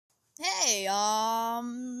Hey,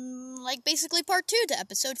 like basically part 2 to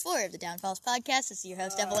episode 4 of the Downfalls podcast. This is your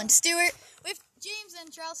host, Evelyn Stewart, with James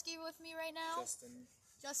Androwski with me right now.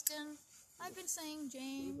 Justin. I've been saying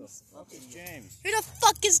James. Who the fuck is James? Who the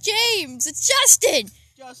fuck is James? It's Justin!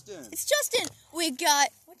 It's Justin! We got,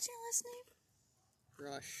 what's your last name?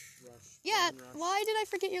 Rush. Yeah, why did I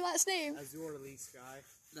forget your last name? Azure Lee Sky.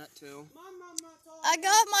 That too. I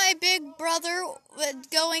got my big brother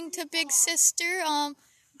going to big sister,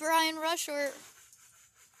 Brian Rush, or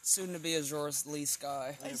Soon to be Azure Lee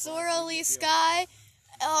Sky. Azora Lee Sky,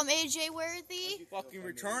 AJ Worthy. Fucking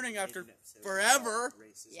returning after forever.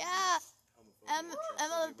 Yeah.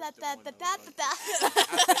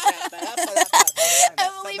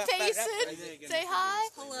 Emily Payson, say hi.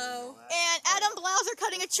 Hello. And Adam Blauser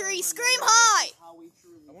cutting a tree. Scream hi.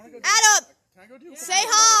 Adam, say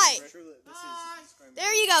hi.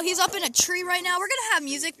 There you go. He's up in a tree right now. We're going to have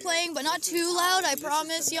music playing, but not too loud, I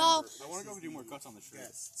promise, y'all. I want to go do more cuts on the tree.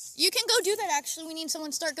 You can go do that, actually. We need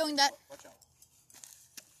someone to start going that. Watch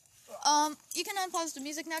out. You can unpause the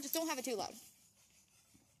music now. Just don't have it too loud.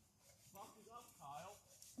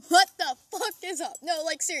 What the fuck is up? No,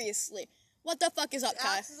 like, seriously. What the fuck is up, The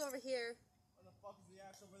Kai? axe is over here. Where the fuck is the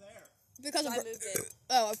axe over there? Because of I moved it.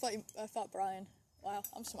 Oh, I thought Brian. Wow,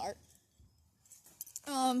 I'm smart.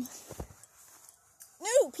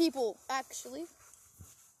 New people, actually.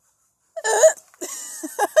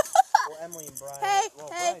 Well, Emily and Brian. Hey, well,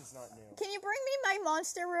 hey. Brian's not new. Can you bring me my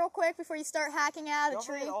monster real quick before you start hacking out Don't a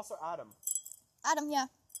tree? forget also Adam. Adam, yeah.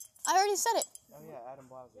 I already said it. Oh yeah, Adam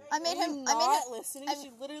Blauser. I made him. Not listening. She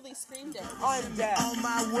literally screamed it. I'm dead.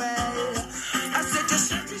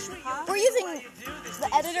 We're using the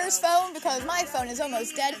editor's phone because my phone is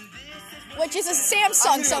almost dead, which is a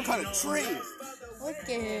Samsung. So Cut a tree.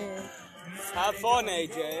 wicked. Have fun,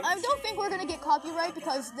 AJ. I don't think we're gonna get copyright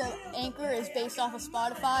because the Anchor is based off of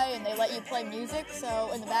Spotify and they let you play music,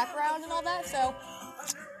 so in the background and all that. So.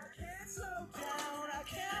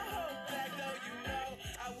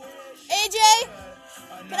 AJ,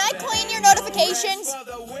 can I clean your notifications?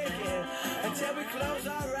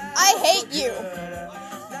 I hate you.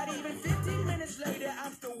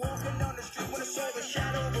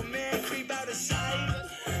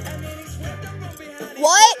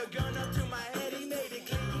 What?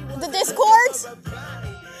 The Discords?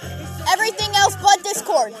 Everything else but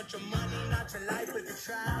Discord.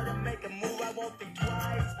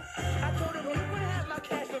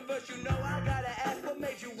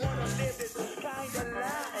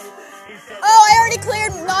 Oh, I already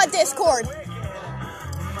cleared not Discord.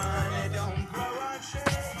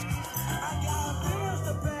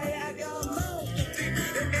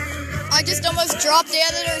 I just almost dropped the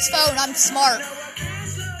editor's phone. I'm smart.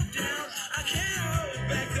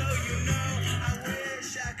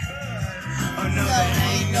 No,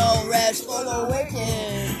 ain't no rest for the wicked.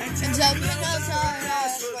 And something else on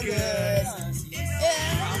us for good.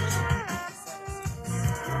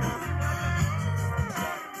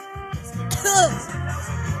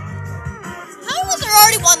 How was there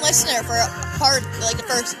already one listener for part, like the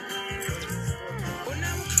first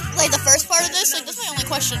part of this? Like, that's my only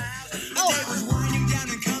question. Oh,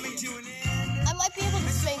 I might be able to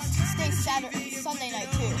stay Sunday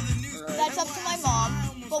night too. That's up to my mom,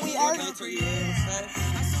 but we are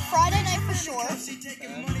Friday night for sure.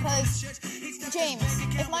 Because James,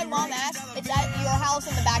 if my mom asks, it's at your house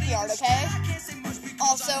in the backyard, okay?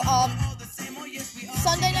 Also,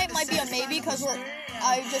 Sunday night might be a maybe because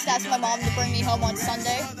I just asked my mom to bring me home on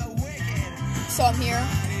Sunday, so I'm here.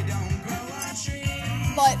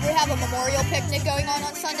 But we have a memorial picnic going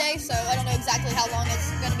on Sunday, so I don't know exactly how long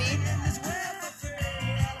it's gonna be.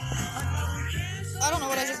 I don't know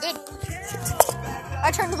what I just did.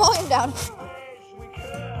 I turned the volume down.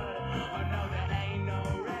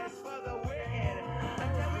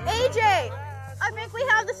 AJ, I think we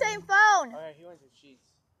have the same phone. Alright, he went to Sheets.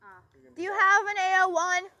 Do you have an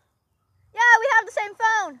AO1? Yeah, we have the same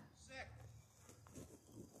phone.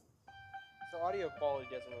 So audio quality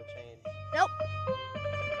doesn't really change. Nope.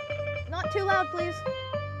 Not too loud, please.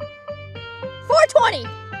 420.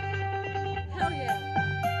 Hell yeah.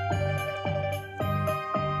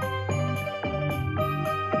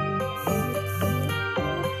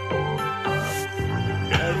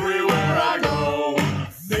 Everywhere I go,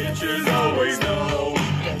 bitches always know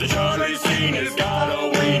the Charlie scene has got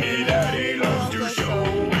a weenie that he loves to show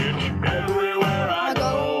it. Everywhere I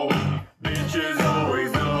go, bitches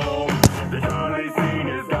always know the Charlie scene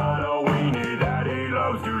has got a weenie that he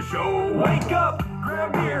loves to show. Wake up,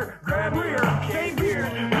 grab beer, cave beer.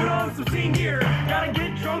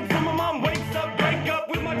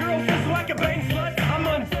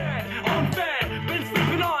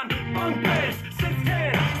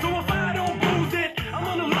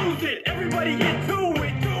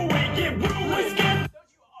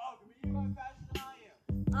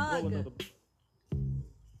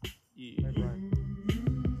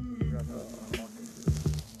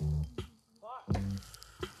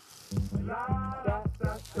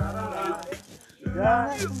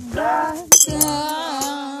 I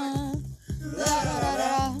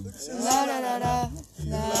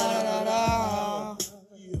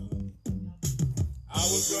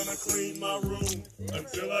was gonna clean my room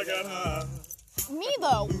until I got high. Me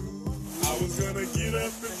though. I was gonna get up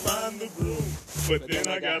and find the broom, but then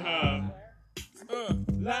I got high.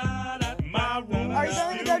 My room Are is you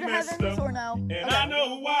going to still go to messed heavens up, or no? and I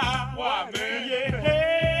know why. Why, man?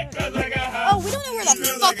 Yeah, 'cause I got high. Oh, we don't know where the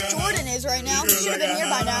fuck Jordan is right now. He should have been here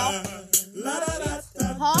by now.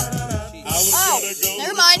 Huh? Oh,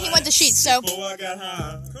 never mind. He went to Sheets. So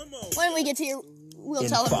when we get to your, we'll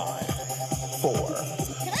tell him. 5, 4,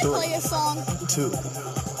 Can I play a song? 2,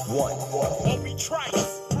 1. Obi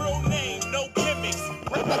Trice, real name, no gimmicks.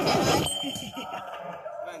 But can I?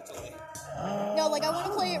 Mentally. No, like I want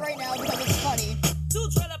to play it right now because it's funny.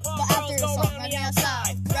 But after the song, run me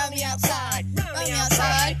outside, run me outside, run me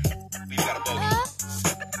outside. You gotta go.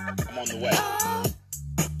 I'm on the way.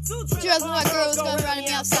 Just my girls gonna run me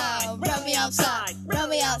outside, run me outside, run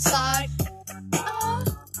me outside.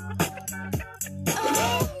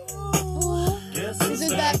 This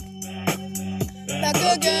is back, back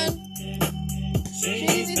again.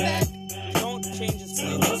 She's back. Don't change his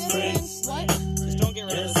playlist. What? Just don't get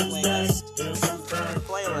rid of his playlist.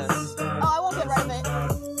 Playlist. Oh, I won't get rid of it.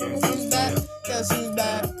 This is back, this is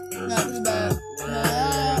back, this is back.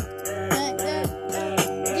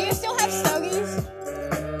 Do you still have stoggies?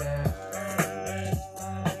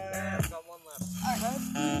 Got one left.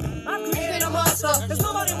 I've created a monster, cause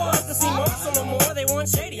nobody wants to see monster no more. They want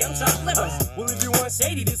shady, I'm chopped livers. Well, if you want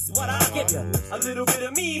shady, this is what I'll give you. A little bit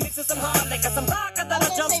of me mixed with some hard liquor, some vodka that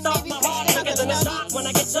I jumped off my heart quicker than a shock when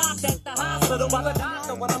I get shocked at the hospital by the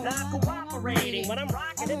doctor when I'm not cooperating. When I'm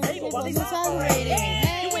rocking the table while he's operating.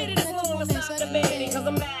 You waited as long to stop debating, cause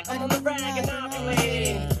I'm back on the rag and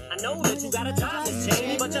ovulating. I know that you got a job to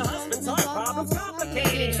change, but your husband's heart problem's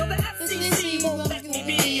complicating. So the FCC won't let me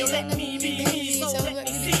be, or let me be me, so let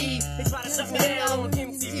me see. They try to shut me down on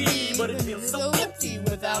MTV, but it feels so empty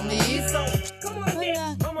without me. So come on,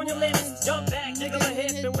 dip, come on your lips, jump back, jiggle a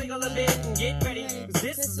hip and wiggle a bit and get ready. Cause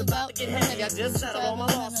this is about to get heavy. I just settled all my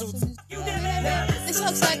lawsuits. You did it. This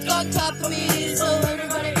looks like on top of me, so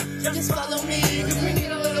everybody just follow me.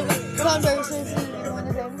 Conversations, when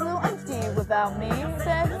the days so empty without me.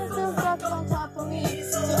 Said this is what's on top of me,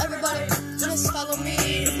 so everybody just follow me.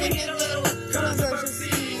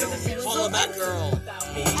 Follow that girl.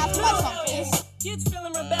 After my song, please. Kids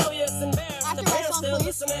feeling rebellious, embarrassed. After The my parents song, still please.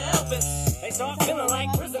 listen to Elvis. They start feeling like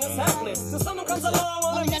prisoners helpless. So someone comes along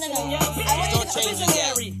on a No. mission and yells, I want Don't you change it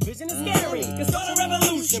visionary. Vision is scary. Can start a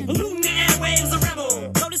revolution. Polluting the airwaves, a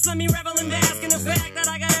rebel. So just let me revel and bask in the fact that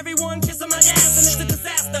I got everyone kissing my ass. And it's a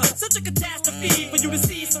disaster. Such a catastrophe for you to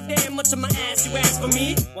see so damn much of my ass. You ask for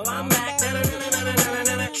me? Well, I'm back.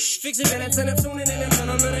 Fix your minutes and I'm tuning in and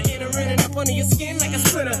I'm gonna enter in and up under your skin like a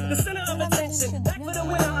splinter. The center of attention. Back for the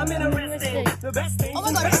winner. I'm interesting. The best thing. Oh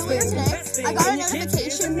my god, earlier today, I got a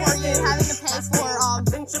notification for you having to pay for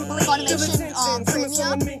Funimation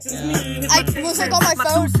Premium. I was like on my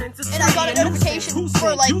phone and I got a notification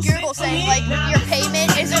for like Google saying like your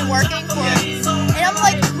payment isn't working for, and I'm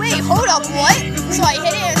like, wait, hold up, what? So I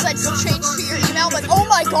hit it and it said change to your email. I'm like, oh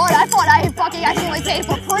my god, I thought I had fucking accidentally paid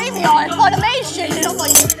for Premium on Funimation, and I'm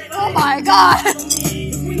like, oh my god.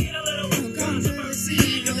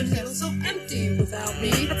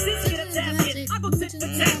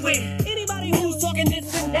 Anybody who's talking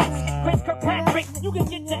this and that, Chris Kirkpatrick, you can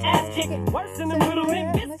get your ass kicked. Worse than the Little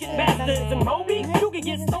Big Biscuit bastards. And Moby, you can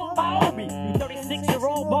get stoned by Obi. You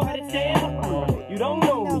 36-year-old boy that's damn. You don't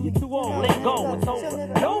know me, you're too old, let go, it's over.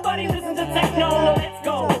 Nobody listens to techno, no, let's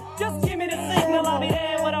go. Just give me the signal, I'll be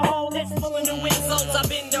there with a whole list full of new insults. I've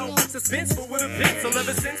been dope, suspenseful with a pencil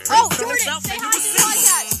ever since. Oh, Jordan, say hi to the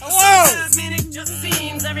podcast. Hello! It just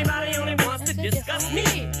seems everybody only wants to discuss me.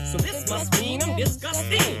 So this must mean I'm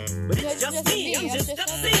disgusting. But it's just me, I'm just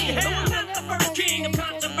obscene. No, I'm not the first king of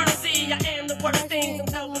controversy. I am the worst thing from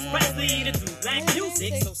Elvis Presley to do black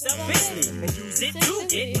music so selfishly and use it to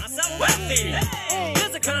get myself wealthy. Hey,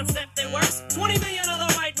 there's a concept that works. 20 million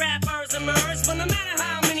other white rappers emerge, but no matter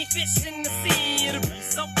how many fish in the sea, it'll be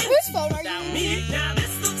so Whose phone are without you? me. Now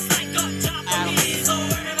this looks like a job for me, so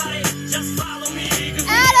everybody just follow me.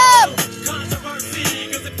 Adam!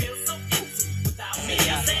 Controversy, 'cause it feels so empty without me.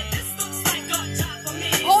 I said this looks like a job for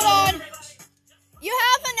me. Hold on. You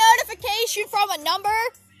have a notification from a number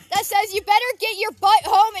that says you better get your butt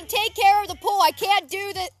home and take care of the pool. I can't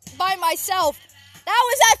do that by myself. That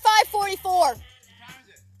was at 5:44.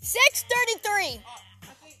 6:33.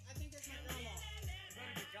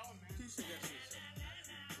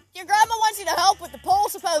 Your grandma wants you to help with the poll,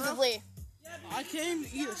 supposedly. I came to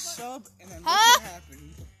eat a sub, and then Huh? look what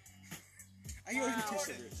happened. I gave you 2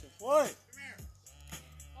 cigarettes. What?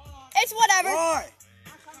 It's whatever. Why?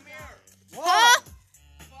 Why? Huh?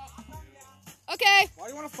 Okay. Why do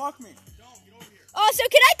you want to fuck me? Also,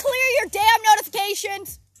 can I clear your damn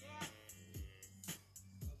notifications?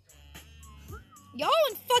 Y'all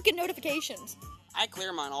on fucking notifications. I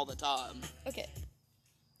clear mine all the time. Okay.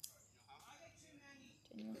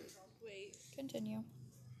 Wait. Continue.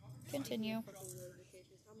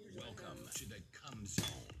 Welcome to the cum zone.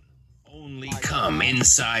 Only cum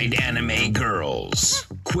inside anime girls.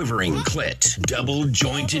 Quivering clit,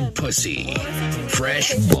 double-jointed pussy,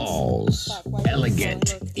 fresh balls,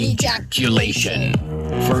 elegant ejaculation.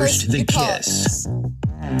 First the kiss,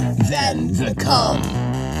 then the cum.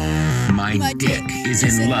 My dick is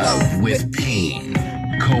in love with pain.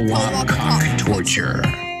 Co-op cock torture.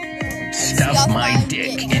 Stuff my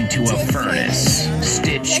dick into a furnace.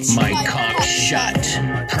 Stitch my cock shut.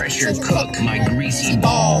 Pressure cook my greasy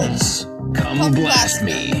balls. Come blast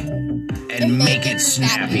me and make it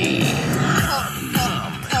snappy.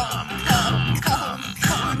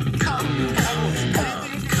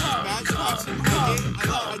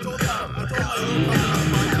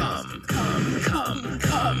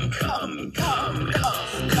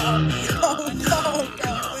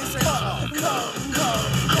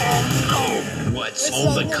 What's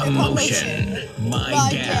all the commotion? My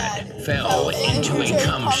dad fell into a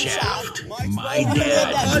cum shaft. My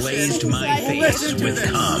dad glazed my face with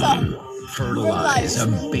cum. Fertilize a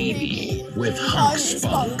baby with hunk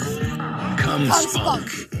spunk. Cum spunk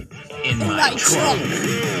in my trunk.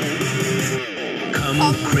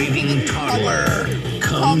 Cum craving toddler.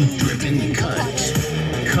 Cum dripping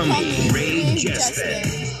cunt. Cummy Ray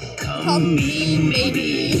Jespin. Cum me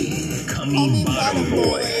maybe. Cummy bottom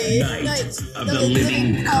boy. Night of the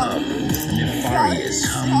living cum. Nefarious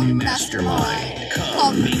hum mastermind.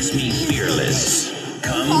 Cum makes me fearless.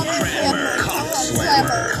 Cum crammer. Cock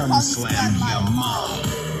slammer. Cum slam your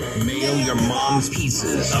mom. Mail your mom's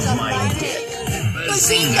pieces of my dick.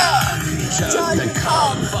 Bazinga! Chug the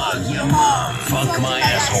cum. Fuck your mom. Fuck my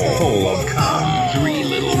asshole full of cum. 3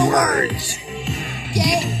 little words.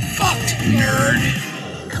 Get fucked, nerd.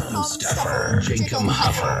 Cum stuffer, Jacob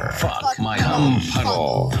Huffer, fuck my hum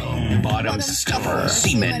puddle, bottom stuffer,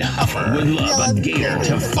 semen huffer, would love a gator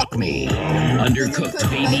to fuck me, undercooked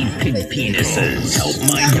baby pig penises, help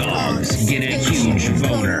my dogs get a huge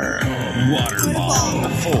boner, water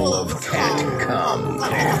bomb full of cat cum,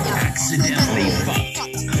 accidentally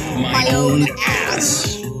fucked my own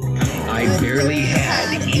ass, I barely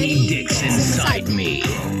had any dicks inside me,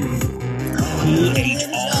 who ate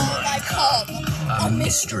all my cum? A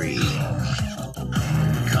mystery.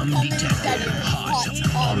 Cum detected hot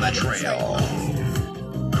on the trail.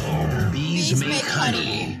 Bees make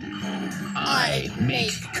honey. I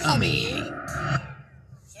make cummy.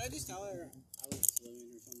 Should I just tell her I was swimming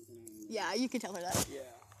or something? Yeah, you can tell her that. Yeah.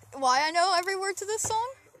 Why I know every word to this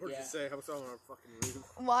song? What did you say? How much I'm fucking reading?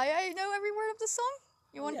 Why I know every word of this song?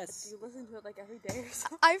 You want? Yes, you listen to it like every day or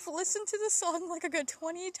something. I've listened to this song like a good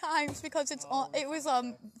 20 times because it's on. It was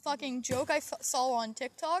fucking joke I saw on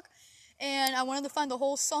TikTok, and I wanted to find the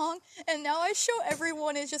whole song. And now I show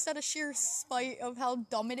everyone it just out of sheer spite of how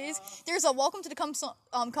dumb it is. There's a Welcome to the Cum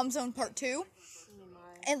Zone Part 2,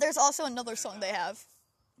 and there's also another song they have.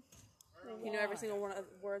 You know every single one of the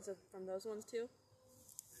words from those ones too?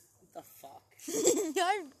 What the fuck?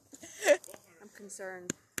 I'm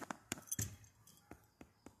concerned.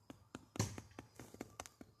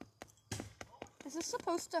 Is this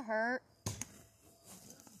supposed to hurt?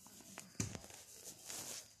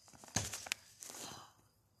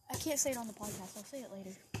 I can't say it on the podcast. I'll say it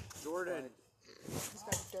later. Jordan. Just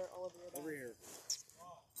got dirt all over your back. Over here.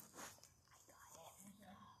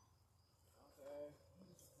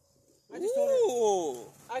 I just told her.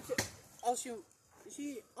 All she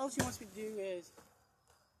wants me to do is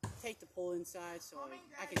take the pull inside, so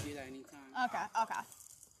I can do that anytime. Okay.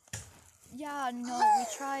 Yeah, no, we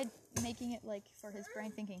tried making it like for his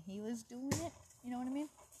brain thinking he was doing it. You know what I mean?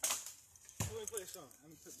 Play a song.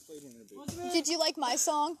 I'm playing it in a bit. Did you like my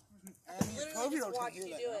song? Literally just watch you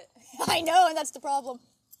do it. I know, and that's the problem.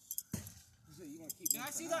 Can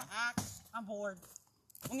I see that axe? I'm bored.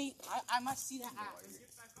 I must see that axe.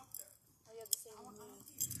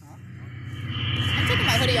 I'm taking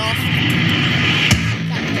my hoodie off.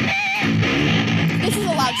 This is a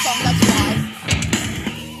loud song, that's why.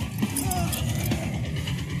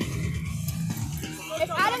 If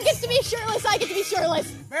Adam gets to be shirtless, I get to be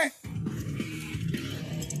shirtless.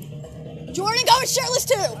 Jordan, go shirtless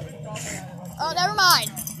too. Oh, never mind.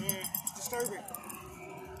 Disturbing.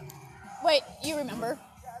 Wait, you remember?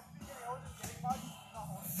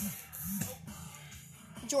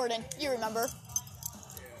 Jordan, you remember.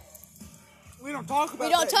 We don't talk about We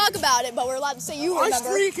don't that. talk about it, but we're allowed to say you Us remember.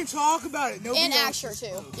 three can talk about it. Nobody And else Asher, knows.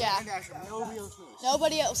 too. Yeah. And Asher. Nobody else knows.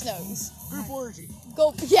 Nobody else knows. Group orgy.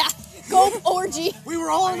 Go, yeah. Go orgy. We were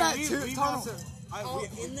all in that we tunnel. All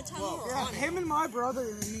in the tunnel or Yeah, on it? him and my brother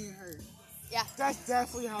and me and her. Yeah. That's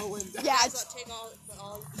definitely how it went down. Yeah. So take off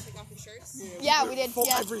your shirts? Yeah, we did. Full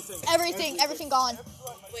Yeah. everything. Everything gone.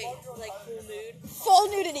 Wait, like full nude? Full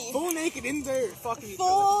nudity. Full naked in there, fucking each other.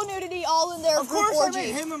 Full nudity, all in there. Of Group course, I orgy.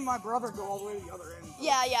 made him and my brother go all the way to the other end.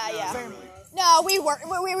 Yeah. Family. No, we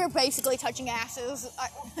were basically touching asses.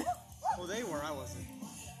 Well, they were. I wasn't.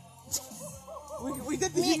 We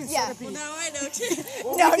did the human yeah. centipede. Now I know too.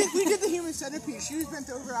 Well, we did the human centipede. She was bent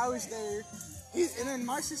over, I was there. And then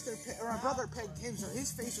my brother pegged him, so his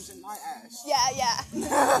face was in my ass. Yeah.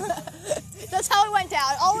 That's how it went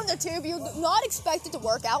down. All in the tube. You're not expected to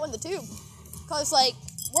work out in the tube. Because, like,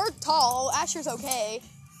 we're tall. Asher's okay.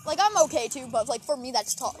 Like, I'm okay, too, but, like, for me,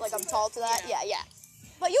 that's tall. Like, I'm tall to that. Yeah.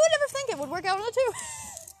 But you would never think it would work out in the tube.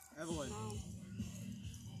 Evelyn.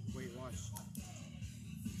 Wait, watch.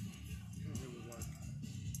 It would work.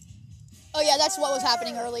 Oh, yeah, that's what was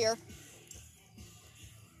happening earlier.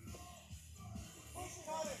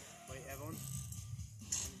 Wait, Evelyn.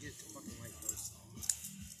 Let me get the fucking light first.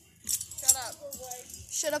 Shut up.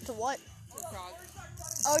 Shut up to what? The frog.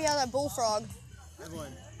 Oh, yeah, that bullfrog.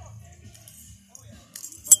 Evelyn.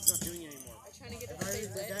 It's not doing it anymore. I'm trying to get it If to I stay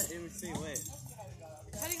did lit. that, it would stay lit.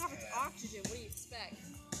 Cutting off its oxygen, what do you expect?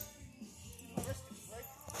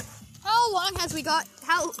 How long has we got?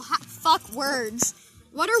 Fuck words.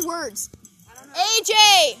 What are words? I don't know.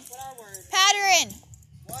 AJ! What are words? Pattern!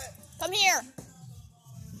 What? Come here.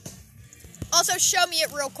 Also, show me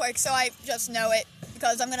it real quick so I just know it.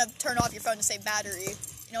 Because I'm going to turn off your phone to save battery.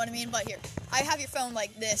 You know what I mean? But here. I have your phone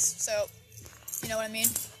like this, so... You know what I mean?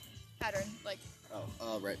 Pattern. Like...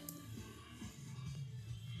 Oh, right.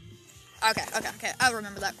 Okay. I'll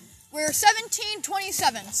remember that. We're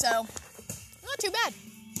 17:27, so... Not too bad.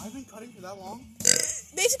 I've been cutting for that long?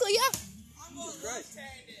 Basically, yeah. Christ.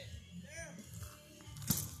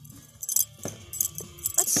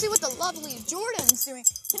 Let's see what the lovely Jordan's doing.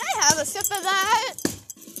 Can I have a sip of that?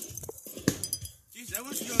 Jeez,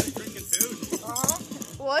 everyone's going drinking food.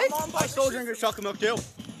 What? I still drink chocolate milk too.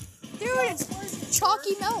 Dude, it's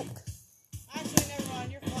chalky milk. Actually, never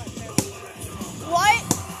mind. You're fine. What? I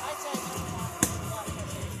said,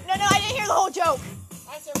 No, I didn't hear the whole joke.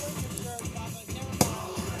 I said, where's your girl? I was like, never mind.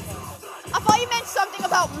 I thought you meant something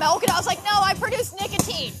about milk, and I was like, no, I produce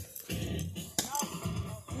nicotine.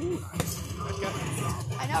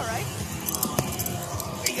 I know, right?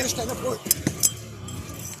 You gotta stand up for it.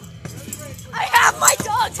 I have my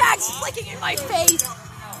dog tags flicking in my face. See,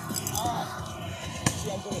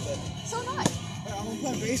 I'm good at that. So nice. I'm gonna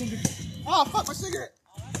play bass. Oh, fuck my cigarette.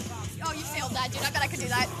 Oh, you failed that, dude. I bet I could do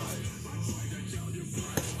that.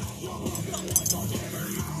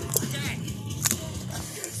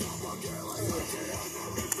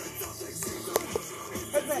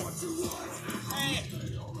 Hey,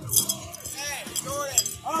 Jordan.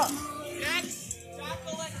 Next,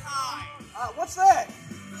 chocolate high. What's that?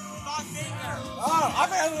 Fuck finger. Oh, I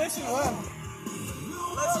better listen to him.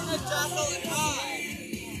 Listen to chocolate high.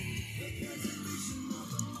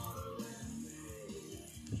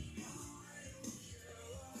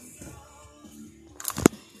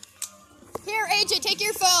 Here, AJ, take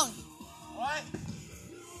your phone. What?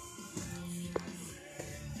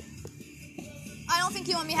 I don't think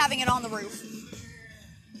you want me having it on the roof.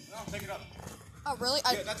 No, pick it up. Oh, really?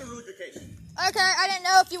 Yeah, that's a really good case. Okay, I didn't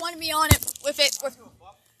know if you wanted me on it with it. I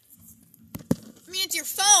mean, it's your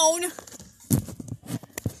phone.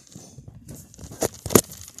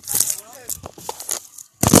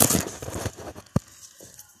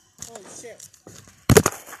 Holy shit.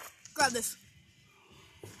 Grab this.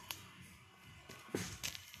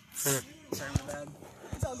 Sorry, my bad.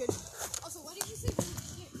 It's all good. Also, why did you say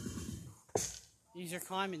These are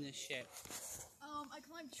climbing this shit. I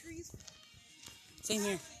climbed trees Same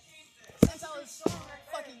here. since I was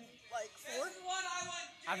fucking, like, 4.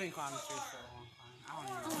 I've been climbing trees for a long time. I don't I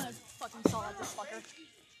even know. want to fucking saw at this fucker.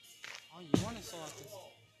 Oh, you want to saw this?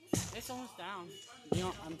 It's almost down. You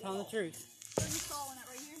know, I'm telling the truth. Are you sawing it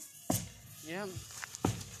right here? Yeah.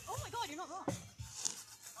 Oh my god, you're not wrong.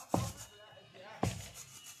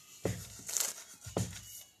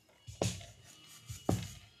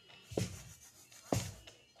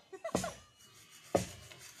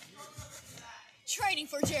 Training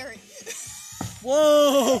for Jerry.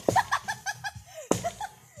 Whoa!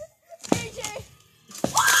 AJ.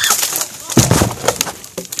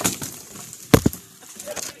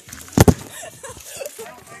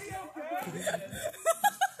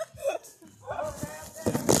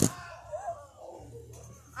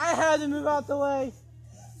 out the way.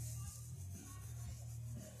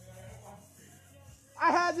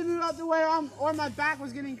 I had to move out the way or my back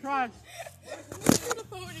was getting crushed.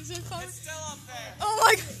 It's still up there. Oh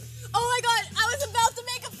my god, I was about to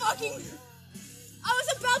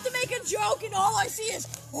make a joke and all I see is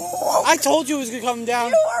I told you it was gonna come down.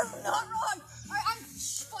 You are not wrong. I'm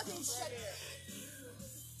fucking shit.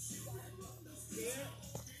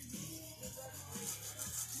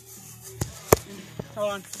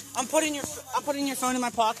 Hold on. I'm putting your phone in my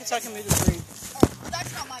pocket so I can move the screen. Oh,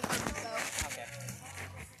 that's not my phone though. Okay.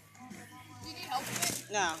 Do you need help with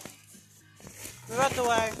it? No. Move out the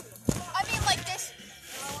way. I mean like this.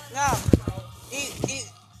 No. Eat.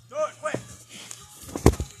 Do it, quick.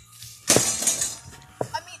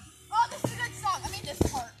 I mean, oh, this is a good song. I mean this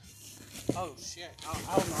part. Oh shit.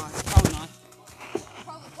 Oh not.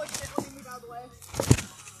 Probably push it when we move out of the way.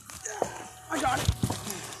 I got it.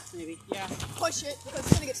 Maybe. Yeah. Push it because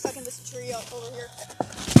it's gonna get stuck in this tree over here.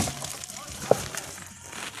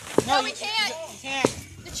 No, we can't. You can't.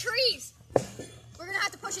 The trees. We're gonna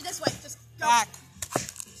have to push it this way. Just go. Back.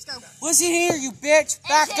 Just go. Listen here, you bitch.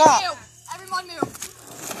 Back AJ, up. move. Everyone move.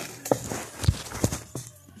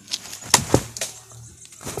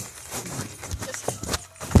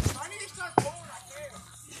 I need to start pulling. I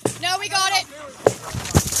can't. No, we got it.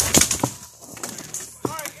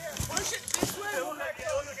 All right, here. Push it this way. Look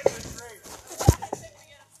at this straight.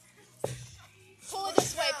 Pull it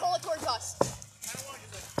this way. Pull it towards us.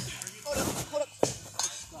 Hold up.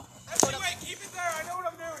 Wait, keep it there. I know what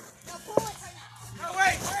I'm doing. Now pull it right now. No,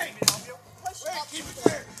 wait. Push it up. Keep it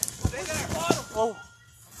there. Stay there. Oh.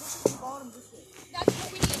 That's what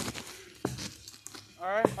we need.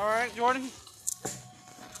 All right, Jordan.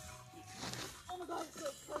 Oh my god, it's so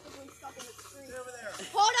perfectly stuck in the tree. Over there.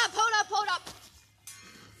 Hold up.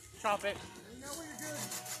 Chop it. You know where you're good.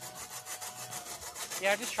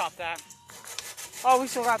 Yeah, just chop that. Oh, we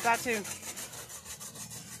still got that too.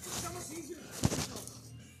 It's almost easier.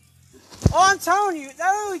 Oh, I'm telling you,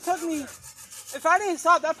 that only took me, if I didn't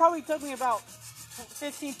stop, that probably took me about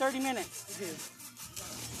 15, 30 minutes to do.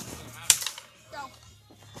 Go.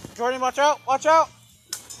 Jordan, watch out. Come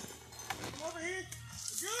over here.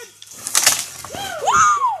 Good.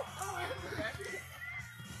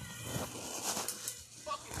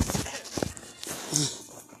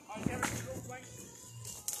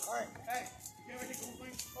 All right. Hey, you ever take a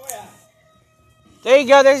wing? Oh, yeah. There you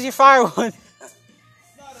go, there's your fire one.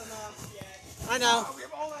 Not enough yet. I know. We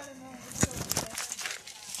have all that in there.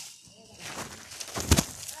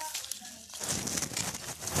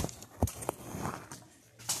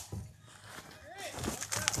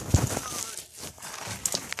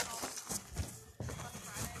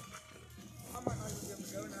 I might not even be able to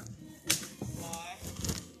go now. Why?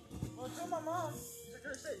 Well, I told my mom. She's like,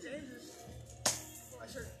 "Heard at James's." I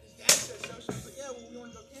said, his dad said so. She was like, "Yeah, well, we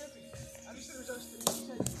want to go camping." I just said it was us. She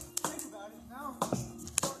said, "Think about it." No,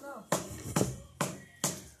 don't know.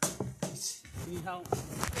 You need help?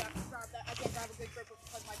 Yeah, I can't grab a good grip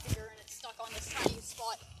because my finger and it's stuck on this tiny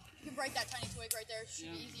spot. You can break that tiny twig right there. It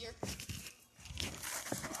should be easier.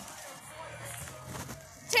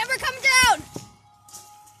 Timber coming down!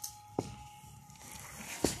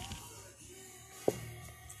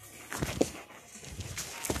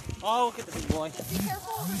 Oh, look at the big boy. Be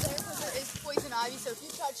careful over there because there is poison ivy, so if you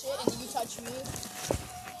touch it and you touch me,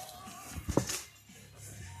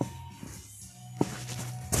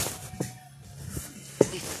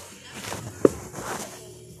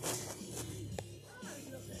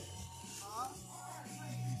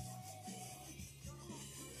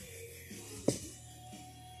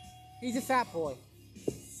 He's a fat boy.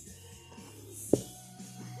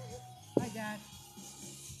 Hi, Dad.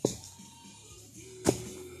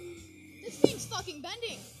 this thing's fucking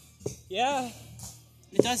bending. Yeah.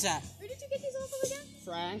 It does that. Where did you get these off of again?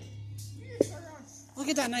 Frank. Look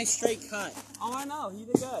at that nice straight cut. Oh, I know. He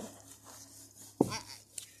did good.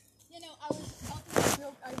 You know, I was about to make a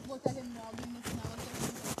joke. I looked at him while doing this and I looked at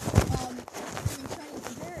him doing training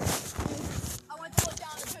for Jared. I went to look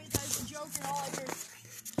down and tell you guys a joke and all I heard.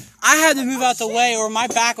 I had to move out the way or my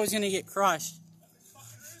back was going to get crushed.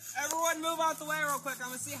 Everyone move out the way real quick. I'm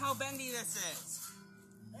going to see how bendy this is.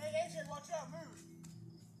 Hey, AJ, watch out, move.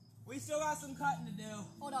 We still got some cutting to do.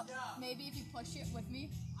 Hold up. Maybe if you push it with me.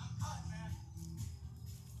 I'm cut, man.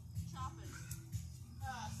 Chop it.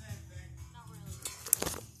 Same thing. Not really.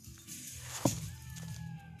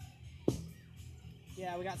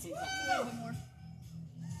 Yeah, we got some cutting. A little bit more.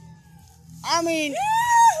 I mean...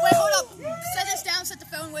 Wait, hold up. Set this down, set the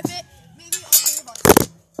phone with it. Maybe all three of us.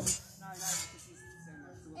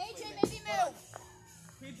 AJ, maybe move.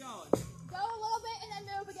 Keep going. Go a little bit and then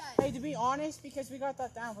move again. Hey, to be honest, because we got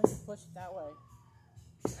that down, we can push it that way.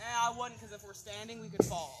 I wouldn't, because if we're standing, we could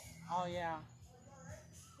fall. Oh, yeah.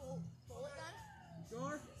 Pull it then?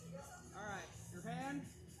 Sure? Alright, your hand,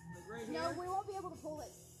 like right here. No, we won't be able to pull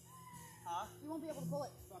it. Huh? We won't be able to pull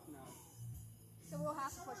it. Fuck no. So we'll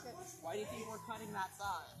have to push it. Why do you think we're cutting that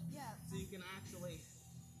side? Yeah. So you can actually...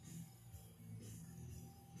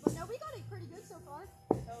 But no, we got it pretty good so far.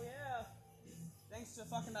 Hell yeah. Thanks to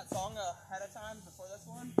fucking that song ahead of time before this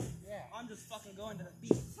one. Yeah. I'm just fucking going to the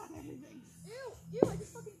beat on everything. Ew, I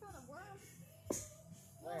just fucking found a worm.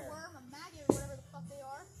 Where? A worm, a maggot, or whatever the fuck they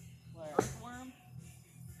are. Where? Earthworm?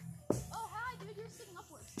 Oh, hi, dude, you're sitting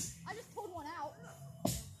upwards. I just pulled one out. I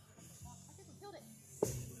think we killed it.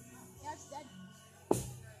 Yeah, it's dead.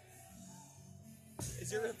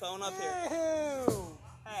 Is your phone up here? Ew.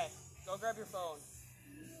 Hey, go grab your phone.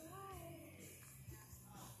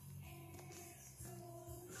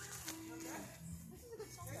 This is a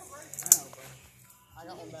good song. I know, but I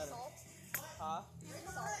got one better. Salt. Huh?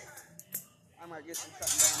 Salt. I might get some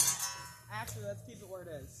cutting down. Actually, let's keep it where it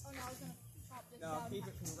is. Oh no, I was gonna chop this No, down. keep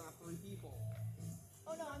it because we're gonna have 3 people.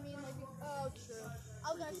 Oh no, I mean like, oh true. I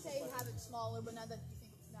was gonna say have it smaller, but now that you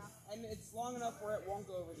think it's now. And it's long enough where it won't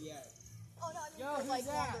go over the edge. Oh no, I mean Yo, for, like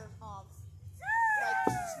who's that? longer, like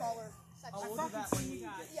smaller sections. Oh, we'll do that when,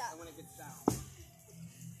 Yeah. when it gets down.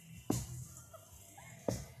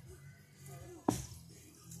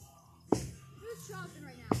 Who's chopping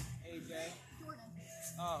right now? AJ. Jordan.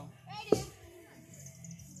 Oh. Hey, dude.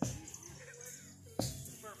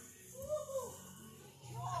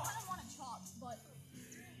 I kind of want to chop, but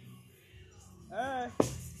Hey.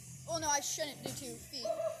 oh no, I shouldn't do 2 feet.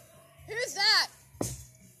 Who's that?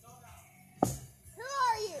 Who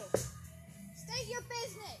are you? State your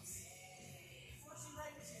business.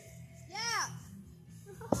 Yeah.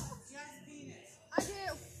 I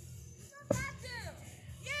do.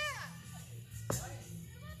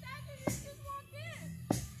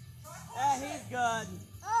 Yeah, he's good.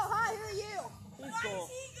 Oh, hi, who are you? He's cool.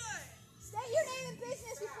 State your name and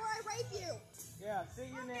business before I rape you. Yeah, say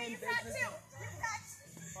your name, business.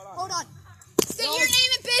 Hold on. State your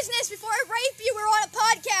name and business before I rape you. We're on a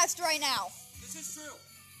podcast right now. This is true.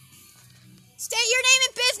 State your name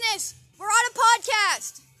and business. We're on a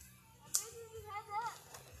podcast.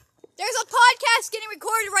 There's a podcast getting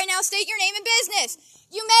recorded right now. State your name and business.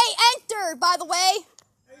 You may enter, by the way.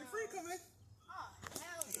 Hey, you're free coming.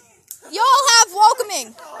 Y'all have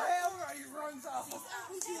welcoming. Oh, hell no, he runs off.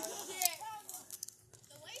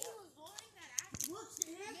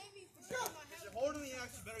 Holding the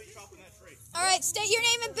axe, you better be chopping that tree. All right, state your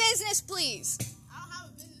name and business, please. I don't have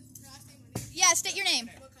a business. Can I say my name? Yeah, state your name.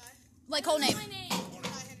 Like whole name.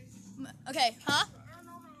 Okay, huh?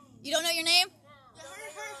 You don't know your name? Her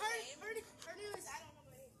name is I don't know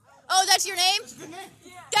my name. Oh, that's your name? That's a good name.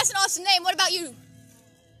 That's an awesome name. What about you?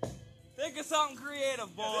 Think of something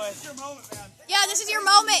creative, boy. This is your moment, man. Yeah, this is your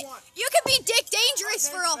moment. You could be Dick Dangerous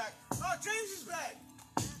for a... Oh, James is back.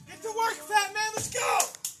 Get to work, fat man. Let's go.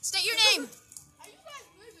 State your name.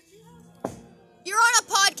 You're on a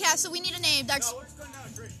podcast, so we need a name. That's No, we're just going down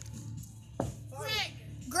a tree.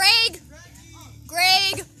 Greg.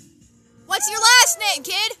 Greg. What's your last name,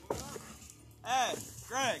 kid? Hey,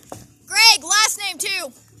 Greg. Greg, last name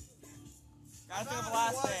too. Gotta think of a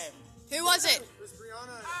last name. Who was it? It was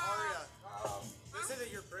Brianna and Aria. They said that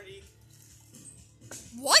you're pretty.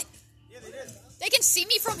 What? Yeah, they did. They can see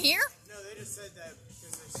me from here? No, they just said that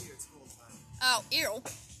because they see you at school. Oh, ew.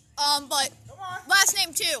 But Come on. last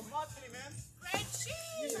name too. Come on, Kenny, man. Great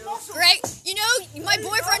cheese. Greg, you know my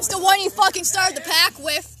boyfriend's the one you fucking started the pack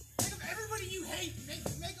with. Think of everybody you hate. Make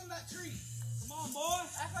them that tree. Come on, boy.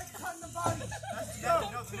 Act like you're cutting the body. Let's go.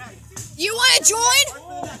 No, the neck. You want to join? Work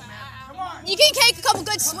for the neck, man. Come on. You can take a couple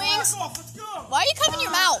good swings. Come on, let's go. Why are you covering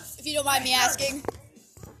your mouth, if you don't mind me asking?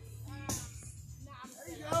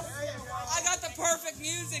 I got the perfect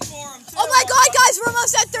music for him, too. Oh my god, guys, we're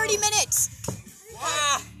almost at 30 minutes.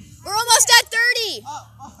 Ah, We're almost at 30.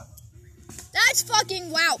 That's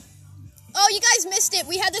fucking wow. Oh, you guys missed it.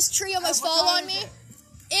 We had this tree almost fall on me.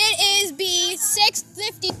 It is B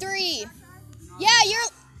 6:53. Yeah,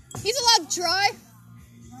 he's allowed to try.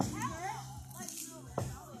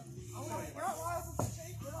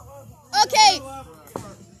 Okay.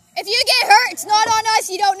 If you get hurt, it's not on us.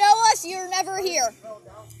 You don't know us. You're never here.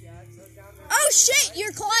 Oh shit,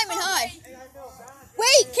 you're climbing high.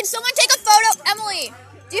 Wait, can someone take a photo? Emily,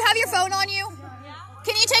 do you have your phone on you?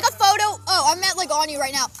 Can you take a photo? Oh, I meant like on you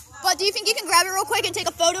right now. But do you think you can grab it real quick and take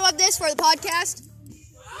a photo of this for the podcast?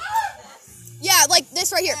 Yeah, like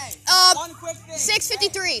this right here. one quick thing.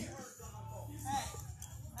 6:53. Hey,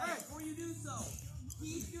 before you do so,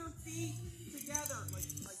 keep your feet together, like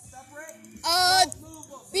separate.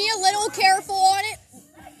 Be a little careful on it.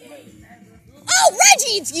 Oh,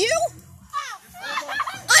 Reggie, it's you?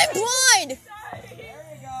 I'm blind.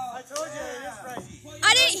 I told you it is Reggie.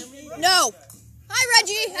 I didn't. No. Hi,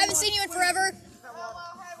 Reggie. Haven't seen you in forever.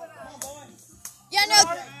 Yeah, no.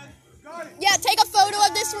 Yeah, take a photo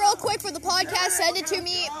of this real quick for the podcast. Send it to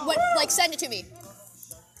me. Send it to me.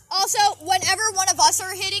 Also, whenever one of us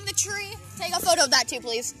are hitting the tree, take a photo of that too,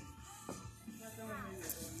 please.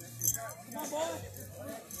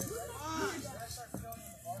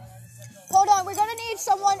 Hold on, we're gonna need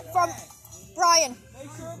someone from Brian. Make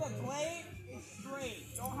sure the blade is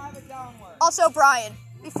straight. Don't have it downward. Also, Brian,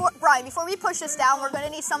 before we push this down, we're gonna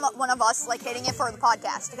need one of us hitting it for the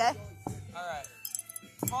podcast, okay? All right.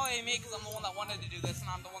 Probably me because I'm the one that wanted to do this and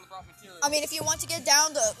I'm the one that brought material. I mean, if you want to get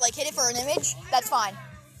down to hit it for an image, that's fine.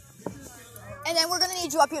 And then we're gonna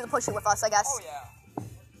need you up here to push it with us, I guess. Oh yeah.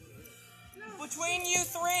 Between you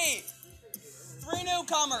three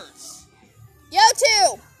newcomers. Yo,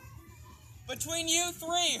 two. Between you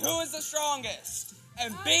three, who is the strongest?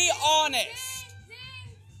 And be honest.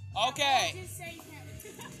 Okay.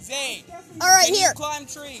 Zane. All right, Can here. you climb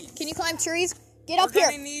trees? Can you climb trees? Get up We're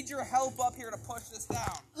here. gonna need your help up here to push this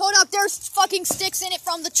down. Hold up, there's fucking sticks in it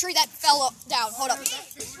from the tree that fell down. Hold up.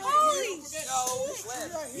 Holy shit.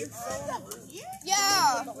 Yeah.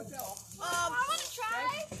 I want to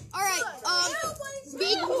try. All right.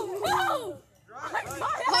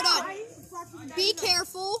 Hold on. Be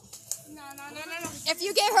careful. No. If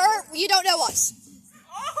you get hurt, you don't know us.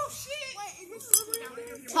 Oh shit!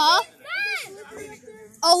 Huh?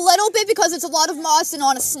 A little bit because it's a lot of moss and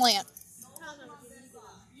on a slant.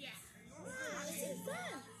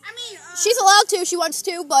 She's allowed to, she wants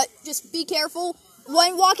to, but just be careful.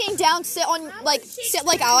 When walking down, sit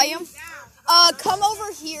like I am. Come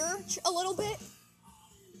over here a little bit.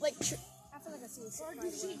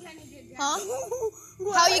 Huh?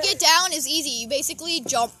 How you get down is easy. You basically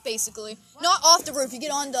jump, Not off the roof, you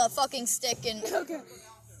get on the fucking stick and... Okay.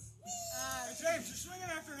 James, you're swinging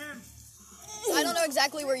after him. I don't know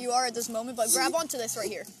exactly where you are at this moment, but grab onto this right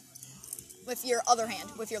here. With your other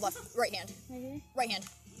hand, with your right hand. Right hand.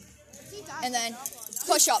 And then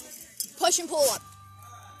push up. Push and pull up.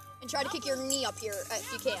 And try to kick your knee up here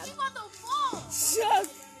if you can.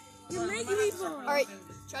 You're making me fall. Alright,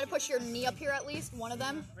 try to push your knee up here at least, one of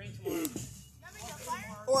them.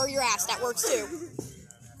 Or your ass, that works too.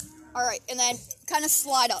 Alright, and then kind of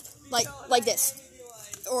slide up, like this.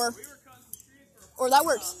 Or that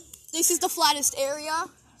works. This is the flattest area,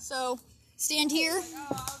 so stand here.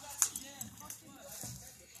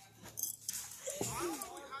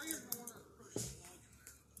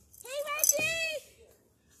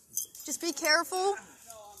 Just be careful.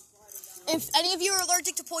 If any of you are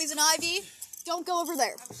allergic to poison ivy, don't go over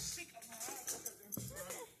there.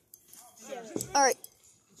 All right.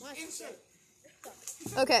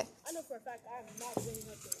 Okay. I know for a fact I am not winning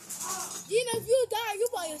up there. If you die, you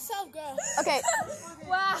by yourself, girl. Okay.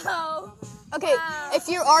 Wow. Okay. If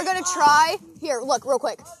you are gonna try, here, look, real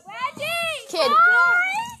quick. Reggie!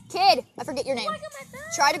 Kid, I forget your name.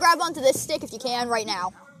 Try to grab onto this stick if you can right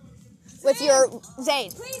now. With your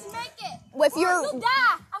Zane. Please make it. With your You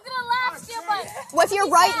die. I'm gonna laugh still, but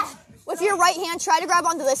with your right hand, try to grab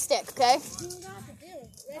onto this stick, okay?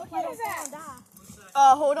 what is that?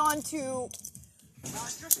 Hold on to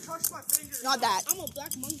Just touch my fingers. not that. I'm a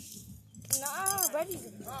black monkey. Nah, Reggie.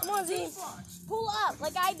 Come on, Z. Pull up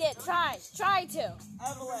like I did. Try to.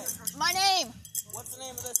 Evelyn, My name. what's the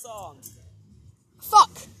name of this song?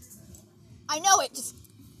 Fuck. I know it. Just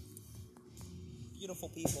Beautiful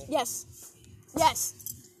People. yes.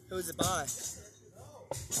 Who is it by?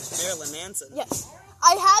 Marilyn Manson. Yes.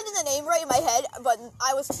 I had the name right in my head, but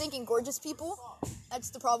I was thinking Gorgeous People. That's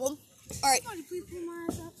the problem. All right.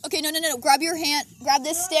 Okay, no. Grab your hand. Grab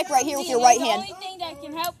this stick right here with your right hand. The only thing that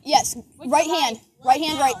can help. Yes. Right hand. Right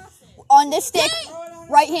hand. Right. On this stick.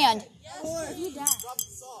 Right hand. If you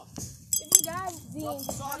die, Z,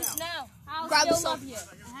 just now, I'll Grab the still saw. love you.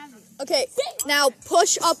 Okay. Now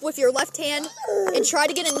push up with your left hand and try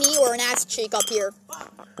to get a knee or an ass cheek up here.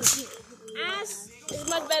 Ass is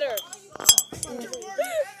much better.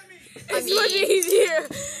 It's much easier.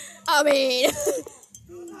 I mean,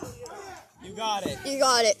 You got it. you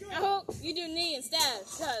got it. I hope you do knee instead,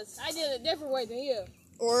 because I did it a different way than you.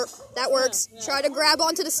 Or that works. Try to grab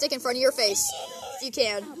onto the stick in front of your face if you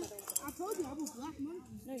can. I told you I'm a black monkey.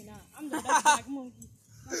 No, you're not. I'm the best black monkey.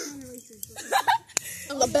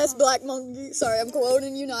 I'm the best black monkey. Sorry, I'm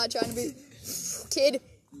quoting you, not trying to be kid.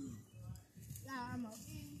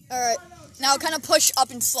 Alright, now kind of push up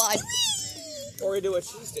and slide. Or do what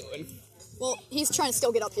she's doing. Well, he's trying to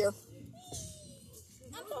still get up here.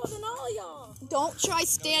 I'm so taller than all y'all. Don't try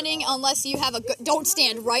standing unless you have a good... Don't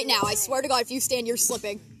stand right now. I swear to God, if you stand, you're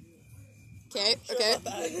slipping. Okay, okay.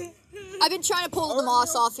 I've been trying to pull the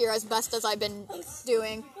moss off here as best as I've been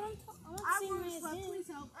doing.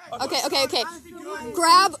 Okay, okay, okay.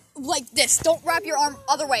 Grab like this. Don't wrap your arm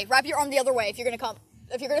other way. Wrap your arm the other way if you're gonna come.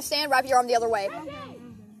 If you're gonna stand, wrap your arm the other way.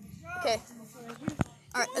 Okay.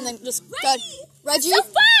 Alright, and then just go. Reggie? So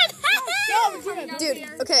fun! Dude,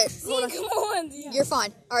 okay, hold on. Come on, dude. You're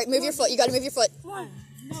fine. Alright, move your foot. You gotta move your foot. No,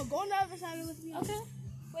 go on the other side with me. Okay.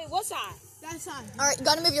 Wait, what side? That side. Alright, you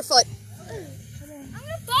gotta move your foot. I'm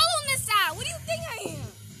gonna fall on this side. What do you think I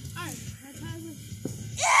am? Alright,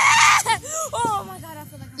 Yeah! Oh my God, I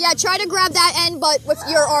feel like Yeah, try to grab that end, but with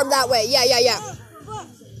your arm that way. Yeah, yeah, yeah.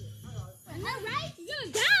 I'm not right. You're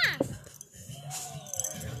gonna die.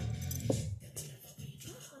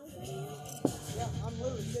 I'm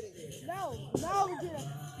literally sitting here. No,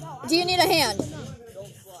 Do you need a hand?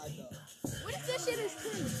 don't slide though. What if this shit is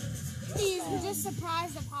clean? Please, we're just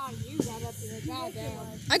surprised of how you got up here. Goddamn.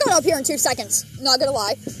 I got up here in 2 seconds. Not gonna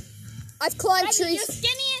lie. I've climbed Reggie, trees. you're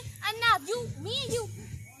skinny enough. Me and you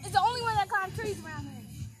is the only one that climbs trees around here.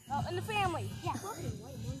 Oh, in the family. Yeah.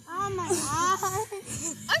 Oh my God.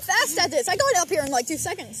 I'm fast at this. I got up here in like 2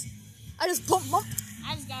 seconds. I just bump.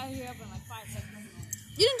 I just got here up in like 5 seconds.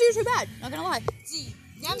 You didn't do too bad. Not gonna lie. Gee,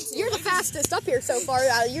 You're the fastest up here so far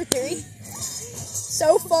out of you three.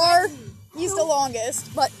 So far, he's the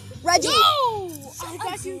longest. But Reggie, No! I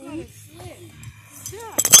thought you were gonna slip.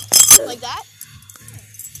 like that?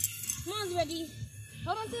 Come on, Reggie.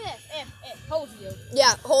 Hold on to this. It holds you.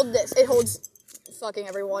 Yeah, hold this. It holds fucking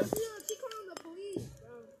everyone. She calling the police,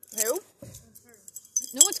 bro. Who?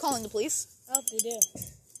 No one's calling the police. Oh, they do.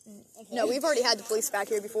 No, we've already had the police back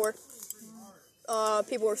here before.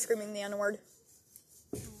 People were screaming the N-word.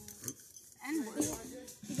 You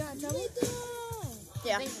got in trouble?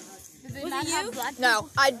 Yeah. Did they not have black people? No,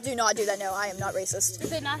 I do not do that. No, I am not racist. Did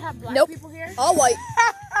they not have black Nope. people here? All white.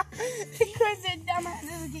 Because the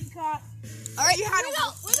dumbasses would get caught. All right.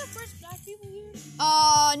 We're the first black people here?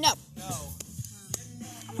 No.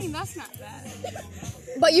 I mean, that's not bad.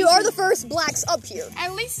 But you are the first blacks up here.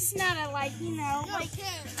 At least it's not a, like, you know, like...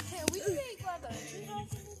 We can make like a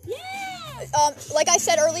Yeah! Like I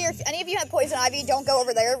said earlier, if any of you have poison ivy, don't go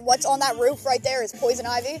over there. What's on that roof right there is poison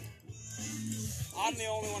ivy. I'm the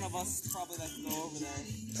only one of us probably that can go over there.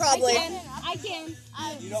 Probably. I can.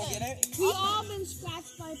 You don't get it? We all been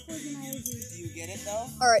scratched by poison ivy. Do you get it though?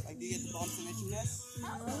 All right. Like, do you get the bumps and itchiness?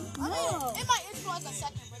 No. It might itch for like a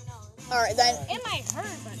second, but no. All right then. It might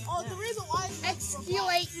hurt, but... Oh, the reason why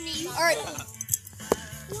Exfoliate me. All right.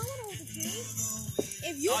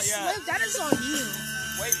 if you Not yet. slip, that is on you.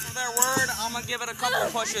 Wait for their word. I'm gonna give it a couple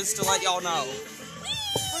pushes to let y'all know.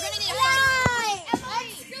 We're gonna need a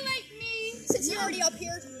Exfoliate me. Since you're already up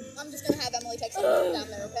here, I'm just gonna have Emily take some down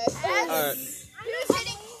there, okay? Alright. Who's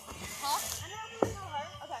hitting? Huh?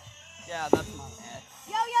 Okay. Yeah, that's my ex.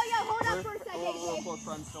 Yo, hold up for a second. We're close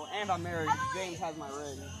friends still, and I'm married. James has my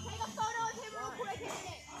ring. Take a photo of him real quick,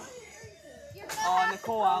 You're gonna Oh, have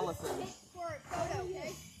Nicole to Allison. take for a photo,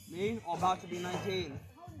 okay? Me? I'm about to be 19.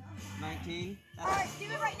 19? Alright, do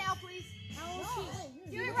it right now, please.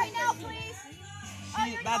 Do it right now, please.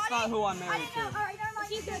 That's not who I'm married to. Alright, never mind.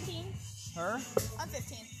 She's 13. Her? I'm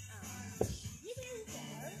 15.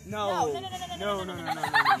 No. No. No.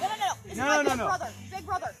 This is my big brother. Big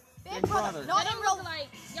brother. Big brother. Not in real life.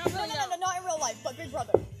 Y'all No, not in real life, but big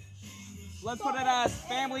brother. Let's put it as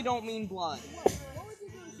family don't mean blood.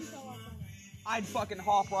 I'd fucking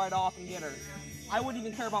hop right off and get her. I wouldn't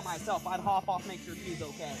even care about myself. I'd hop off, make sure she's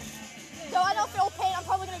okay. So I don't feel pain. I'm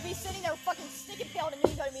probably gonna be sitting there fucking sticking tail to me,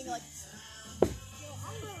 you know what I mean? Like,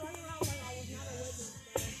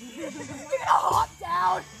 you're gonna hop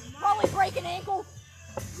down, probably break an ankle.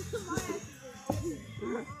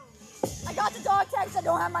 I got the dog tags that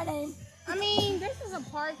don't have my name. I mean, this is a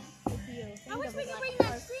park with you. I wish we could bring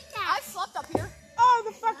that street cat. I've slept up here. Oh,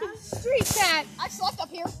 the fucking street cat. I've slept up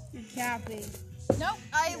here. You're capping. Nope,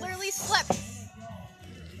 I literally slept.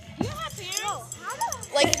 You have parents?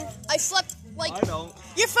 Like, I slept like. I don't.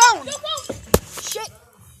 Your phone! Shit!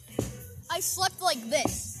 I slept like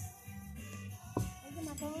this. Is it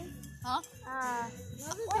my phone? Huh?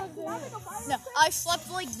 No. No, I slept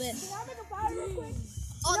like this.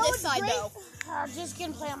 On this side, though. Just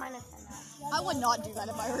gonna play on my Nintendo. I would not do that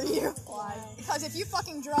if I were you. Why? Because if you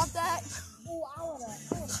fucking drop that. Oh, I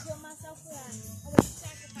would've killed myself for that. I would've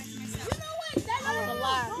sacrificed myself. You know what? That's I would've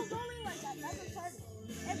lied. Don't lean like that. That's a target.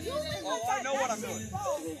 If you lean Oh, like I know what I'm doing.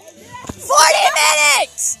 40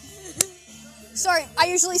 minutes! Sorry, I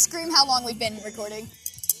usually scream how long we've been recording.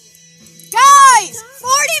 Guys!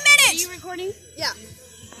 40 minutes! Are you recording? Yeah.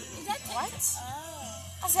 What?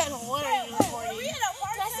 I said, what are you recording?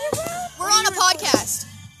 We're on a podcast.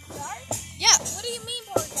 Yeah. What do you mean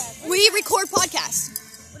podcast? We record podcasts.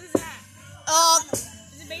 What is that?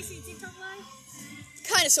 Is it basically TikTok live?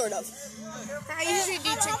 Kind of, sort of. I usually do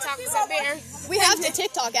TikToks up here. We have to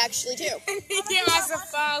TikTok actually too. Give us a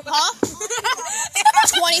phone. Huh?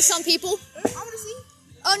 20-some people.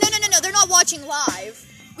 Oh, no. They're not watching live.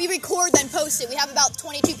 We record, then post it. We have about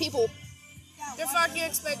 22 people. The fuck you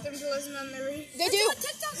expect them to listen on the radio? They do.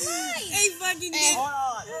 TikTok live. Hey, fucking did.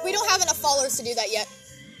 We don't have enough followers to do that yet.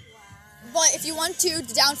 But if you want to,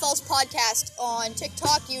 the Downfalls podcast on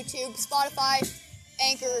TikTok, YouTube, Spotify,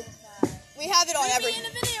 Anchor, we have it on every. In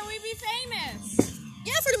the video, we'd be famous.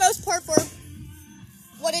 Yeah, for the most part, for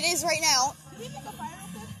what it is right now. Can we make a fire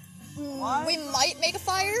real quick? We might make a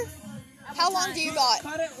fire. How long do you got?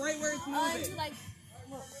 Cut it right where it's moving. To like,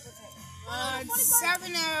 It's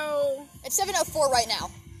 7:00. It's 7:04 right now.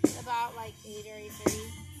 about like 8 or 8:30.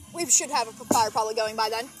 We should have a fire probably going by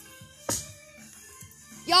then.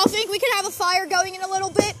 Y'all think we could have a fire going in a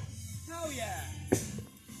little bit? Hell yeah.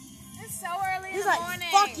 It's so early in He's the like, morning.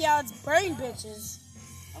 fuck yeah, it's burning bitches.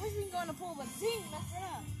 I wish we could go in the pool, but Zing messed it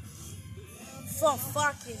up.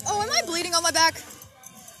 Fucking. Oh, am I bleeding on my back?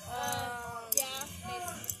 Yeah,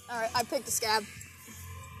 basically. Alright, I picked a scab.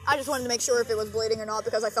 I just wanted to make sure if it was bleeding or not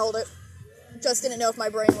because I felt it. Just didn't know if my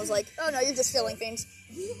brain was like, oh no, you're just feeling things.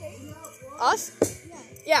 Us?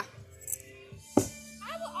 Yeah. I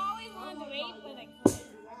would always want to vape, but I couldn't.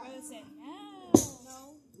 My brother said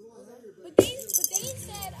no. But they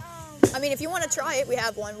said I mean, if you want to try it, we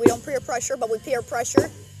have one. We don't peer pressure, but we peer pressure.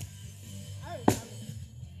 I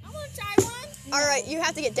want to try one. Alright, you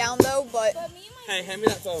have to get down though, but... But me and my Hey, hand me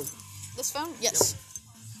that phone. This phone? Yes.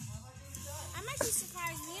 I'm actually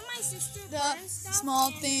surprised. Me and my sister The burned stuff small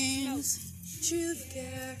and things, truth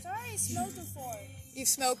care. smoked. Sorry, I smoked before. You've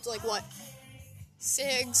smoked like what?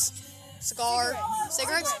 Cigs, cigar,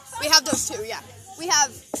 cigarettes? We have those too, yeah. We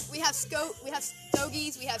have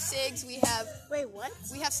stogies, we have cigs, we have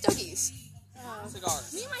stogies.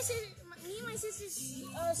 Cigars. Me and my sister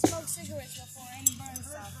smoked cigarettes before and burned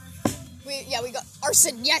stuff. We got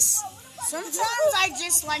arson, yes! Sometimes I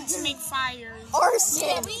just like to make fires. Arson!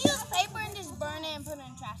 Yeah, we use paper and just burn it and put it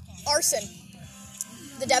in trash cans. Arson.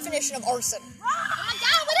 The definition of arson. Oh my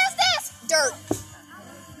god, what is this? Dirt.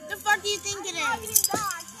 The fuck do you think it is?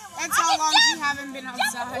 That's how long you haven't been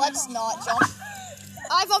outside. Let's not jump.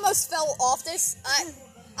 I've almost fell off this.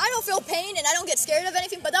 I don't feel pain and I don't get scared of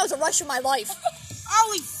anything, but that was a rush of my life.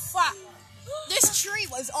 Holy fuck. This tree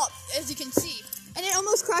was up, as you can see, and it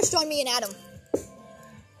almost crashed on me and Adam.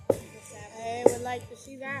 I would like to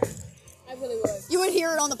see that. I really would. You would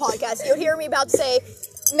hear it on the podcast. You would hear me about to say,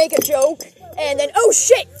 make a joke, and then, oh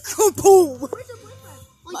shit! Kaboom!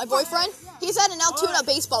 My boyfriend? He's at an Altoona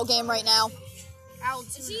baseball game right now.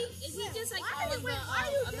 Is he just like all of the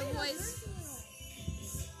other boys?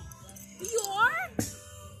 You are?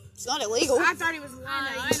 It's not illegal. I thought he was 9.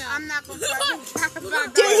 I'm not going to talk about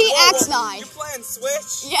that. Dude, he acts 9. You playing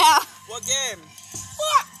Switch? Yeah. What game?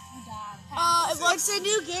 It's a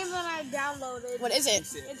new game that I downloaded. What is it?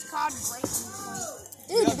 It's called Breaking Point.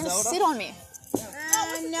 Dude, you're gonna sit on me.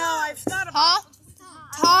 No, I've thought about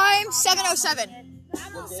Huh? Time 7:07.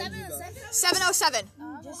 707?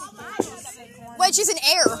 7:07. Which is an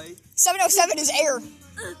air. 7:07 is air.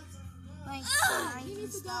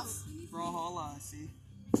 Brawlhalla, see?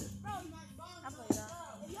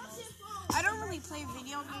 I don't really play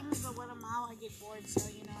video games, but when I'm out, I get bored, so,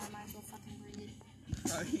 I might as well fucking play it.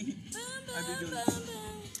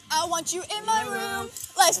 I want you in my room.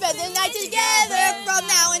 Let's spend the night together from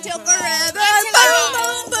now until forever. Boom,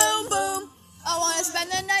 boom, boom, boom. I want to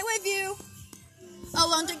spend the night with you.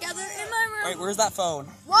 Alone together in my room. Wait, where's that phone?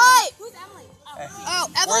 What? Who's Emily? Hey. Oh,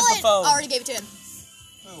 Evelyn. Where's the phone? I already gave it to him.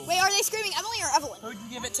 Who? Wait, are they screaming Emily or Evelyn? Who'd you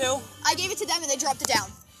give it to? I gave it to them and they dropped it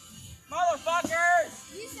down. Motherfuckers!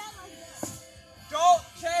 You sound like this. Don't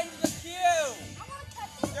change the cue! I want to cut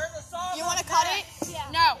this. There's a song. You want to cut it? Yeah.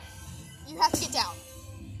 No. You have to get down.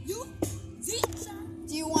 Do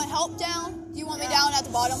you want help down? Do you want me down at the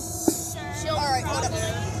bottom? Sure. All right, hold up.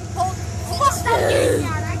 Hold Stop getting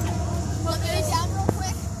down. Let me get down real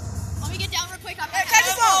quick. Let me get down real quick. Catch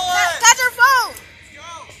your phone. Catch your phone.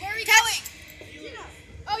 Where are we going?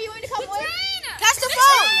 Oh, you want me to come with? Catch the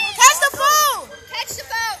phone. Catch the phone. Catch the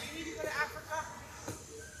boat.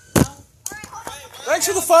 Thanks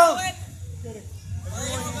for the phone.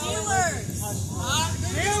 Dealers!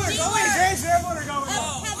 Dealers, only James and everyone are going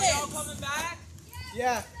home. Are y'all coming back?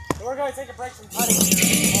 Yeah, but we're going to take a break from cutting.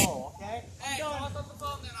 Oh, okay? Hey, talk on the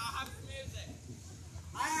phone then. I'll have some music.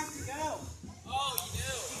 I have to go. Oh, you do?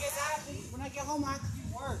 Because when I get home, I have to do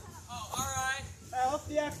work. Hey, lift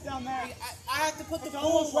the X down there. I have to put the It's pool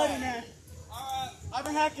almost ready, away. man. I've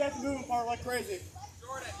been hacking at the moving part like crazy.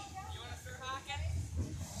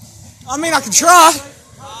 I mean, I can try.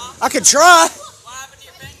 I can try. I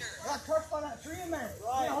got crushed by that tree in there.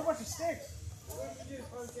 Right. A whole bunch of sticks. What we can do is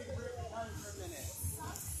probably take a break from for a minute.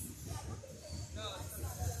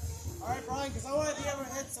 Alright, Brian, because I want to be able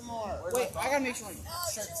to hit some more. Wait, I gotta make sure my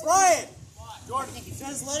shirt's Brian! Jordan,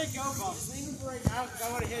 just let it go, Bob. Just leave it for right now because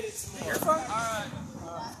I want to hit it some more.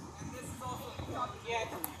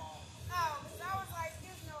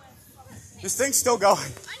 This thing's still going.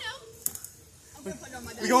 I know. I'm gonna put it on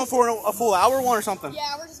my bed. We going for a full hour one or something?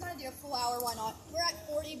 Yeah, we're just gonna do a full hour. Why not? We're at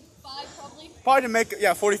 45 probably. Probably to make,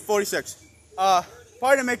 yeah, 46.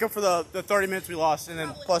 Probably to make up for the 30 minutes we lost and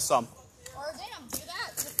then plus some. Or damn, do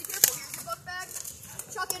that. Just be careful. Here's your book bag.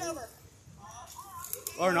 Chuck it over.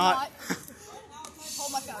 Or not.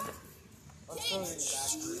 Hold my phone.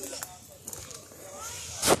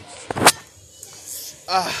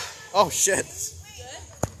 Oh shit.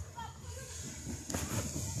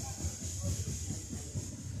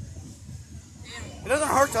 It doesn't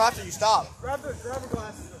hurt till after you stop. Grab the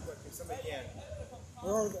glasses real quick if somebody can.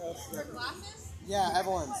 Your glasses? Yeah,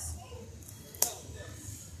 Evelyn's.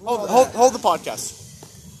 Hold the podcast.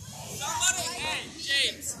 Somebody, hey,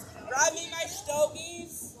 James, grab me my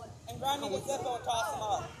stogies and grab me the Zippo and toss them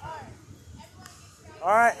up.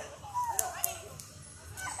 All right.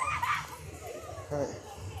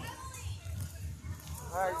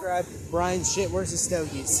 Alright, grab Brian's shit. Where's the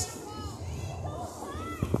stogies?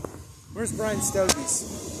 Where's Brian's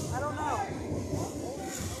stogies? I don't know.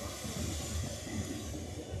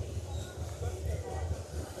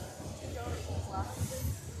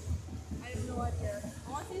 I have no idea.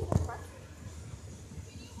 I want to see the question.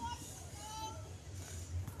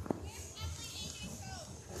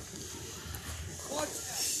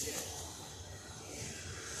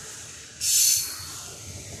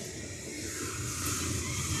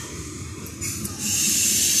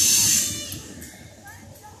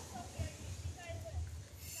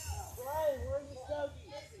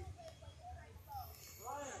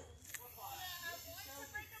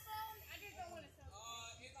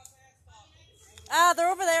 Ah,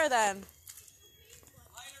 they're over there then.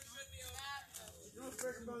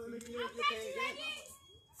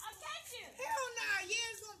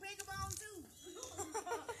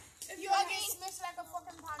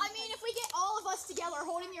 I mean, if we get all of us together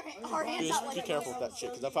holding our hands out like Be careful with that shit,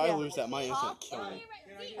 because if I lose that, my aunt's gonna kill me.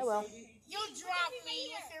 I will. You'll drop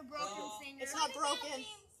me with your broken finger. it's not broken.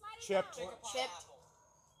 Chipped. Chipped.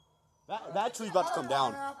 That tree's about to come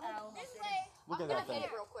down. This way. Look I'm at gonna that thing. hit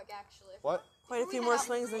it real quick, actually. What? Quite a few more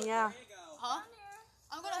swings than yeah. Huh?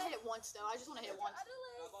 I'm gonna hit it once, though. I just want to hit it once.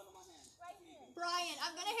 Brian,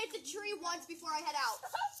 I'm gonna hit the tree once before I head out.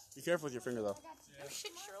 Be careful with your finger, though. No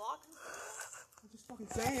shit, Sherlock. Just fucking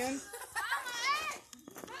saying.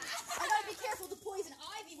 I gotta be careful with the poison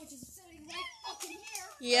ivy, which is sitting right fucking here.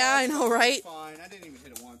 Yeah, I know, right? Fine. I didn't even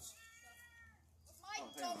hit it once. My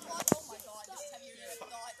dumb luck. Oh my god, this is heavier than I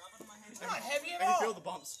thought. It's not heavy at I all. can feel the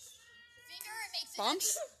bumps. Finger, it makes it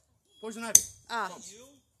Bumps? Poison ivy. Ah. Bumps.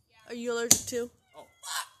 Are you allergic to? Oh,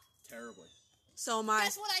 terribly. So am I.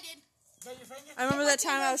 Guess what I did? I remember that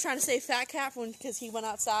time I was trying to say fat cap because he went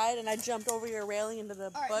outside and I jumped over your railing into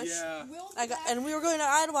the bush. Yeah. And we were going to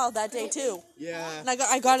Idlewild that day too. Yeah. And I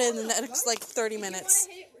got it in the next like 30 minutes.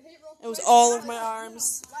 It was all over my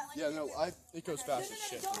arms. Yeah, no, it goes fast as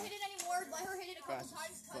shit. Don't hit it anymore. Let her hit it a couple Fast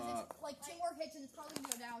times as because fuck. it's like 2 more hits and it's probably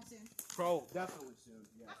gonna go down soon. Bro, definitely soon.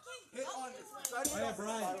 Yeah. Hit on it. Yeah,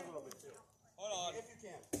 Brian. Hold on. If you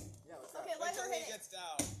can. Okay, let her hit it. Gets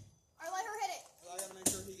down. Alright, let her hit it. I gotta make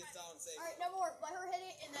sure he gets down safe. Alright, no more. Let her hit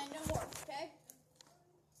it and then no more, okay?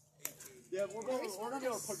 Yeah, we're gonna be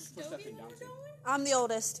able to just push that thing down soon. I'm the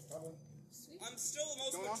oldest. I'm still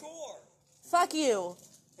the most mature. Fuck you.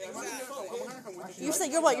 Hey, I'm gonna come with you. You say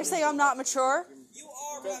you're what? You're saying I'm not mature? You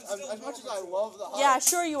are, but I'm still As much as I love the Yeah,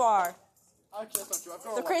 sure you are. actually, that's not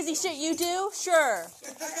true. The crazy shit you do? Sure. I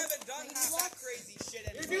haven't done half that crazy shit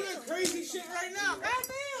anymore. You're doing crazy shit right now.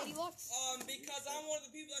 Goddamn. Because I'm one of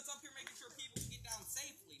the people that's up here making sure people can get down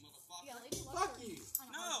safely, motherfucker. Yeah, Lady Luck Fuck are you.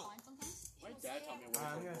 kinda No. hard to find sometimes. My dad told me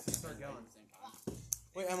I'm gonna start going. time.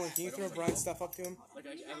 Wait, Emily, can you throw Brian's stuff up to him? Like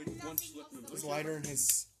I would one slip in His lighter and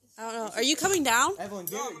his. I don't know. Are you coming down? Evelyn,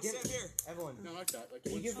 No, I'm give gonna sit here. Evelyn. No, like that. Like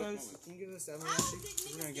Can you one give slip those? moment. Can you give those to Evelyn? Actually?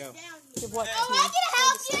 We're gonna go. Give what? Oh, I can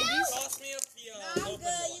help you! Toss me up the open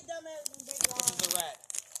one. This is a rat.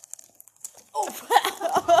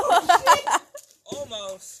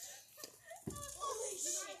 Almost.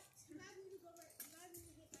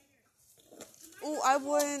 Ooh, I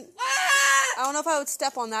wouldn't. I don't know if I would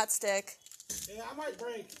step on that stick. Yeah, I might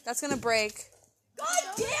break. That's gonna break. God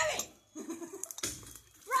damn it!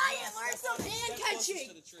 Brian, learn some hand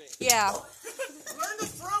catching. Yeah. Learn to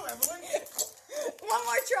throw, Evelyn. One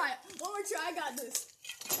more try. I got this.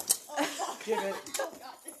 Oh, fuck. Give it. I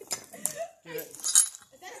got this. Give it. Is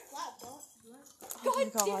that a flap, bro? Oh my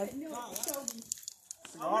God damn God. it. No, Toby.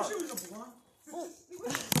 I wish it was a blunt.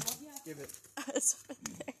 Give it. It's right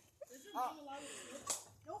there.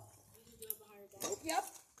 Yep.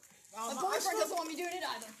 My boyfriend doesn't want me doing it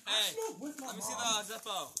either. Hey, let me see the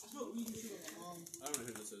Zippo. I don't know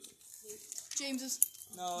who this is. James's.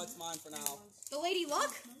 No, it's mine for now. The Lady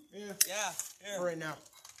Luck? Yeah. Yeah, here. For right now.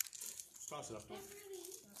 Toss it up. No,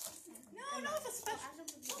 it's a special.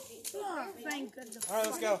 Oh, thank goodness. All right,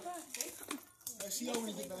 let's go. Let's see how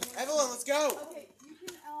we get back. Evelyn, let's go. Okay, you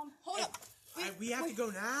can, hold up. We have to go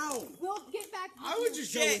now. We'll get back. I would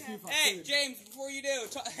just go with you if I Hey, could. James, before you do,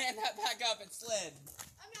 hand that back up. It slid.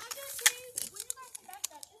 I mean, I'm just saying, when you guys come back,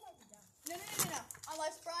 that shit might be done. No.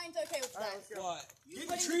 Unless Brian's okay with that. What?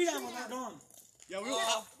 Get the tree down when they're gone. Yeah,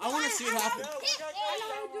 I want to see it happen. I know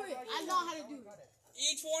how to do it. I know how to do it.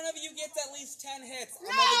 Each one of you gets at least 10 hits.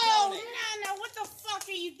 I'm No, gonna be counting. no, what the fuck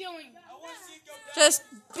are you doing? I want to see it go down. Just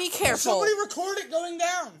be careful. Somebody record it going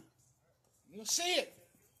down. You'll see it.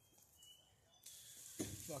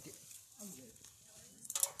 Fuck it. I'm good.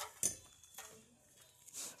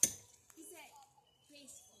 He said,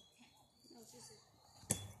 basically 10. No, it's just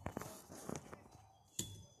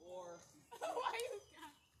Or why you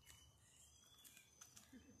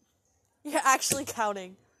You're actually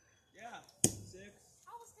counting. yeah, 6. I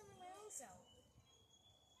was coming my own self.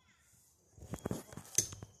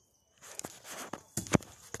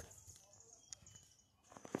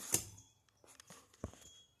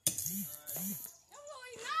 That was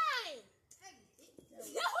only 9.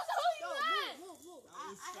 That was only 9. Move.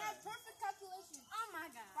 I have perfect calculations. Oh my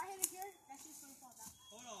god. If I hit it here, that's just going to fall down.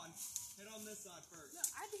 Hold on. Hit on this side first. No,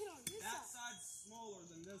 I have to hit on this That side. side's smaller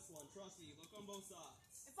than this one. Trust me. Look on both sides.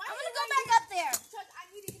 If I I'm hit gonna it go right back here, up there. Chuck, I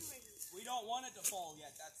need to hit it right here. We don't want it to fall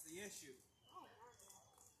yet. That's the issue.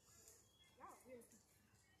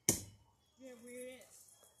 Yeah, where it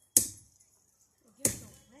is.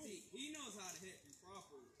 See, he knows how to hit me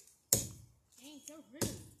properly. Ain't so rude.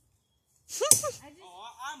 Oh,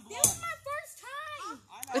 I'm That was blunt. my first time.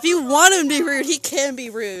 I know. If you want him to be rude, he can be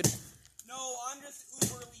rude. No, I'm just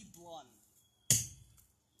uberly blunt.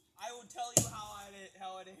 I will tell you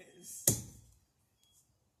how it is.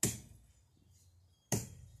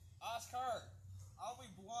 Oscar, I'll be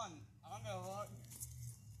blunt. I'm gonna look.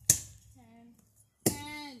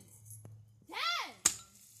 10.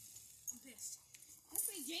 I'm pissed. Let's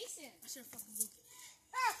play Jason. I should have fucking looked.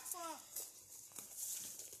 Ah, fuck.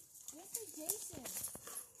 Let's play Jason.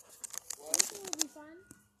 Jason will be fun.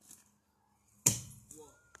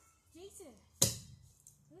 What? Jason.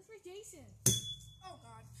 Let's play Jason. Oh,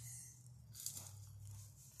 God.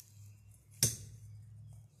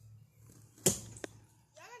 Y'all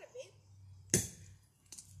got a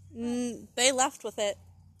vape? They left with it.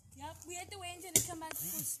 Yep, we had to wait until they come back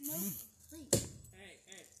for smoke. Hey,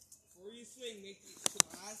 before you swing, make the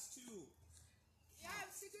last 2. Yeah, I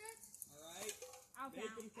have cigarettes. Alright? I'll Make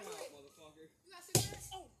count. them count, motherfucker. You got cigarettes?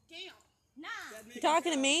 Oh, damn. 9. Said make You 'em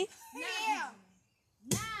talking to count. me? Yeah.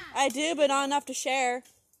 9. I do, but not enough to share.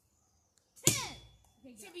 10.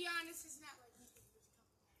 Okay, to be honest, it's not like you can just come.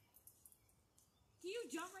 Can you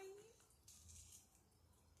jump right here?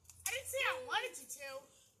 I didn't say I wanted you to.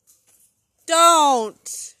 Don't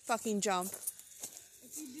fucking jump.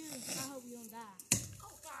 If you do, I hope you don't die.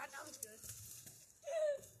 Oh, God, that was good.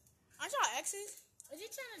 Aren't y'all exes? Are you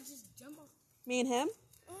trying to just jump off? Me and him?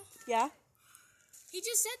 Yeah. He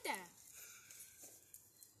just said that.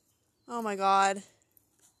 Oh my God.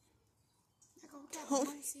 I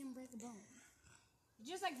want to see him break a bone.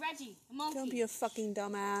 Just like Reggie, a monkey. Don't be a fucking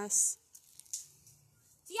dumbass.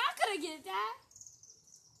 See, I could have get that.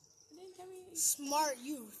 You didn't tell me. Smart,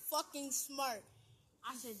 you fucking smart.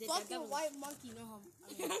 I should have did that. Fucking That was- white monkey, no homo.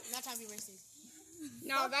 I mean, not trying to be racist.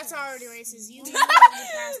 No, that's already racist. You need to get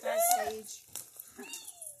past that stage.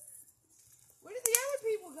 Where did the other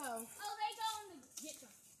people go? Oh, they go in the get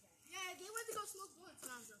drunk. Yeah, they went to go smoke blunts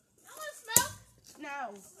when I was joking. I want to smoke.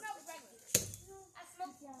 No. Smoke regular. I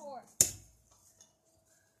smoked before.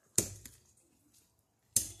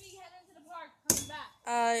 We head into the park, coming back.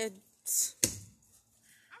 I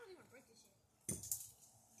really want to break this shit.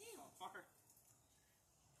 Oh, fucker.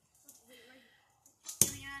 To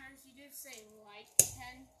be honest, you did say like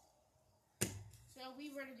 10. So if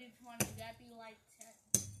we were to do 20, that'd be like 10.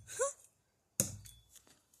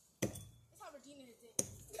 That's how Regina did it.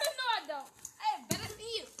 No, I don't. I am better than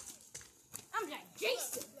you. I'm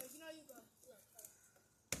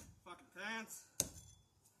Lance.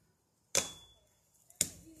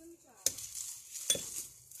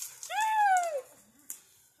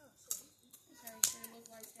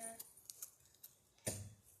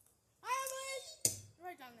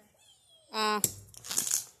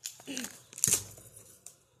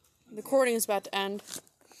 The recording is about to end.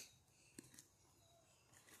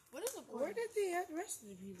 What is the Where did the rest of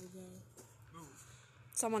the people go?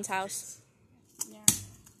 Someone's house. Yeah.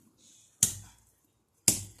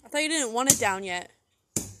 I thought you didn't want it down yet.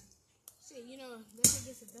 See, you know, this is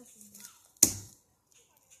just the best of me.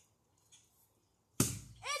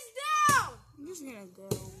 It's down! I'm just gonna go.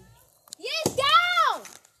 It's down!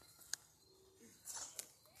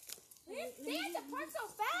 They had to park so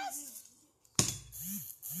fast?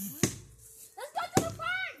 Let's go to the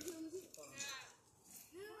park! No,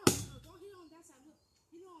 don't hit on that side. Look,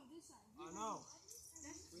 hit on this side. I know.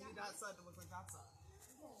 We need that side to look like that side.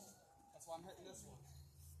 That's why I'm hitting this one.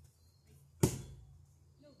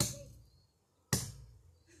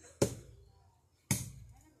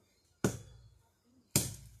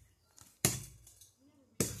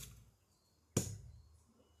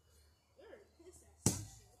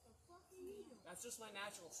 That's just my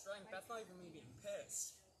natural strength. That's not even me being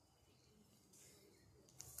pissed.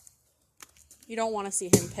 You don't want to see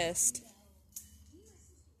him pissed.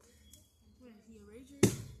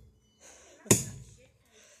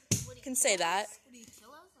 You can say that. Would he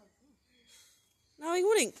kill us? No, he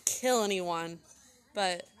wouldn't kill anyone.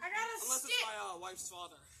 But, Unless it's my wife's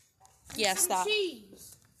father. yeah, stop.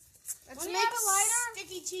 Cheese. Let's Do make you have a lighter?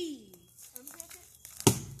 sticky cheese.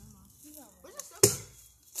 Where's the stuff?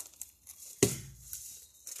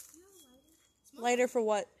 Lighter for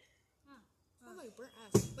what? Oh, like burnt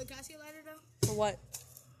ass. Wait, can I see a lighter though? For what?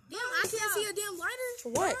 Damn, I can't see a damn lighter. For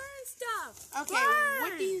what? Burn stuff. Okay, Burn.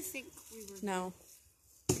 what do you think we were doing? No.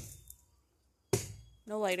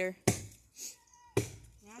 No lighter.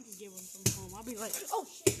 Yeah, I'll just get one from home. I'll be like, oh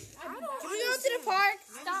shit. Can we go to the park?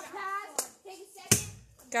 Stop pass. Take a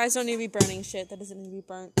second. Guys don't need to be burning shit. That doesn't need to be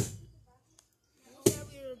burnt. You said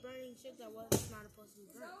we were burning shit that was not supposed to be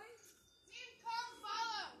burnt.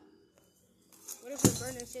 What if we're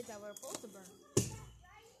burning shit that we're supposed to burn?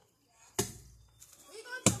 Are you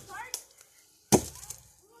going to the park?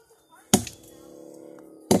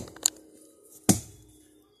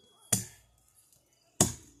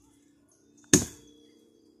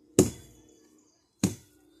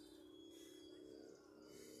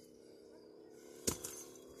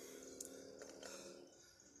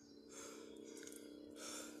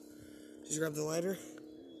 Did you grab the lighter?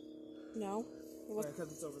 No. Yeah,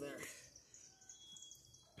 because it's over there.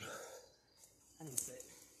 I didn't say it.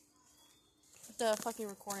 The fucking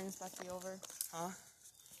recording is about to be over. Huh?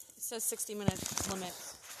 It says 60-minute limit.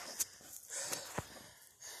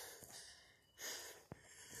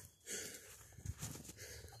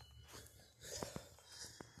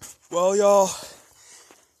 Well, y'all,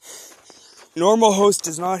 normal host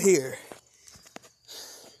is not here.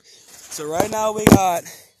 So right now we got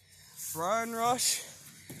Brian Rush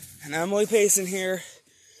and Emily Payson here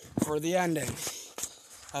for the ending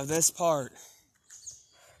of this part.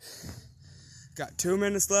 Got 2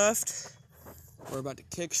 minutes left. We're about to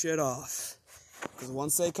kick shit off. Because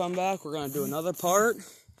once they come back, we're going to do another part.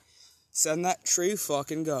 Send that tree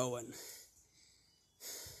fucking going.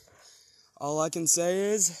 All I can say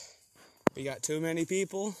is, we got too many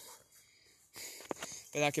people.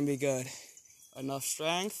 But that can be good. Enough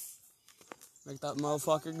strength. Make that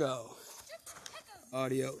motherfucker go.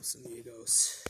 Adios, amigos.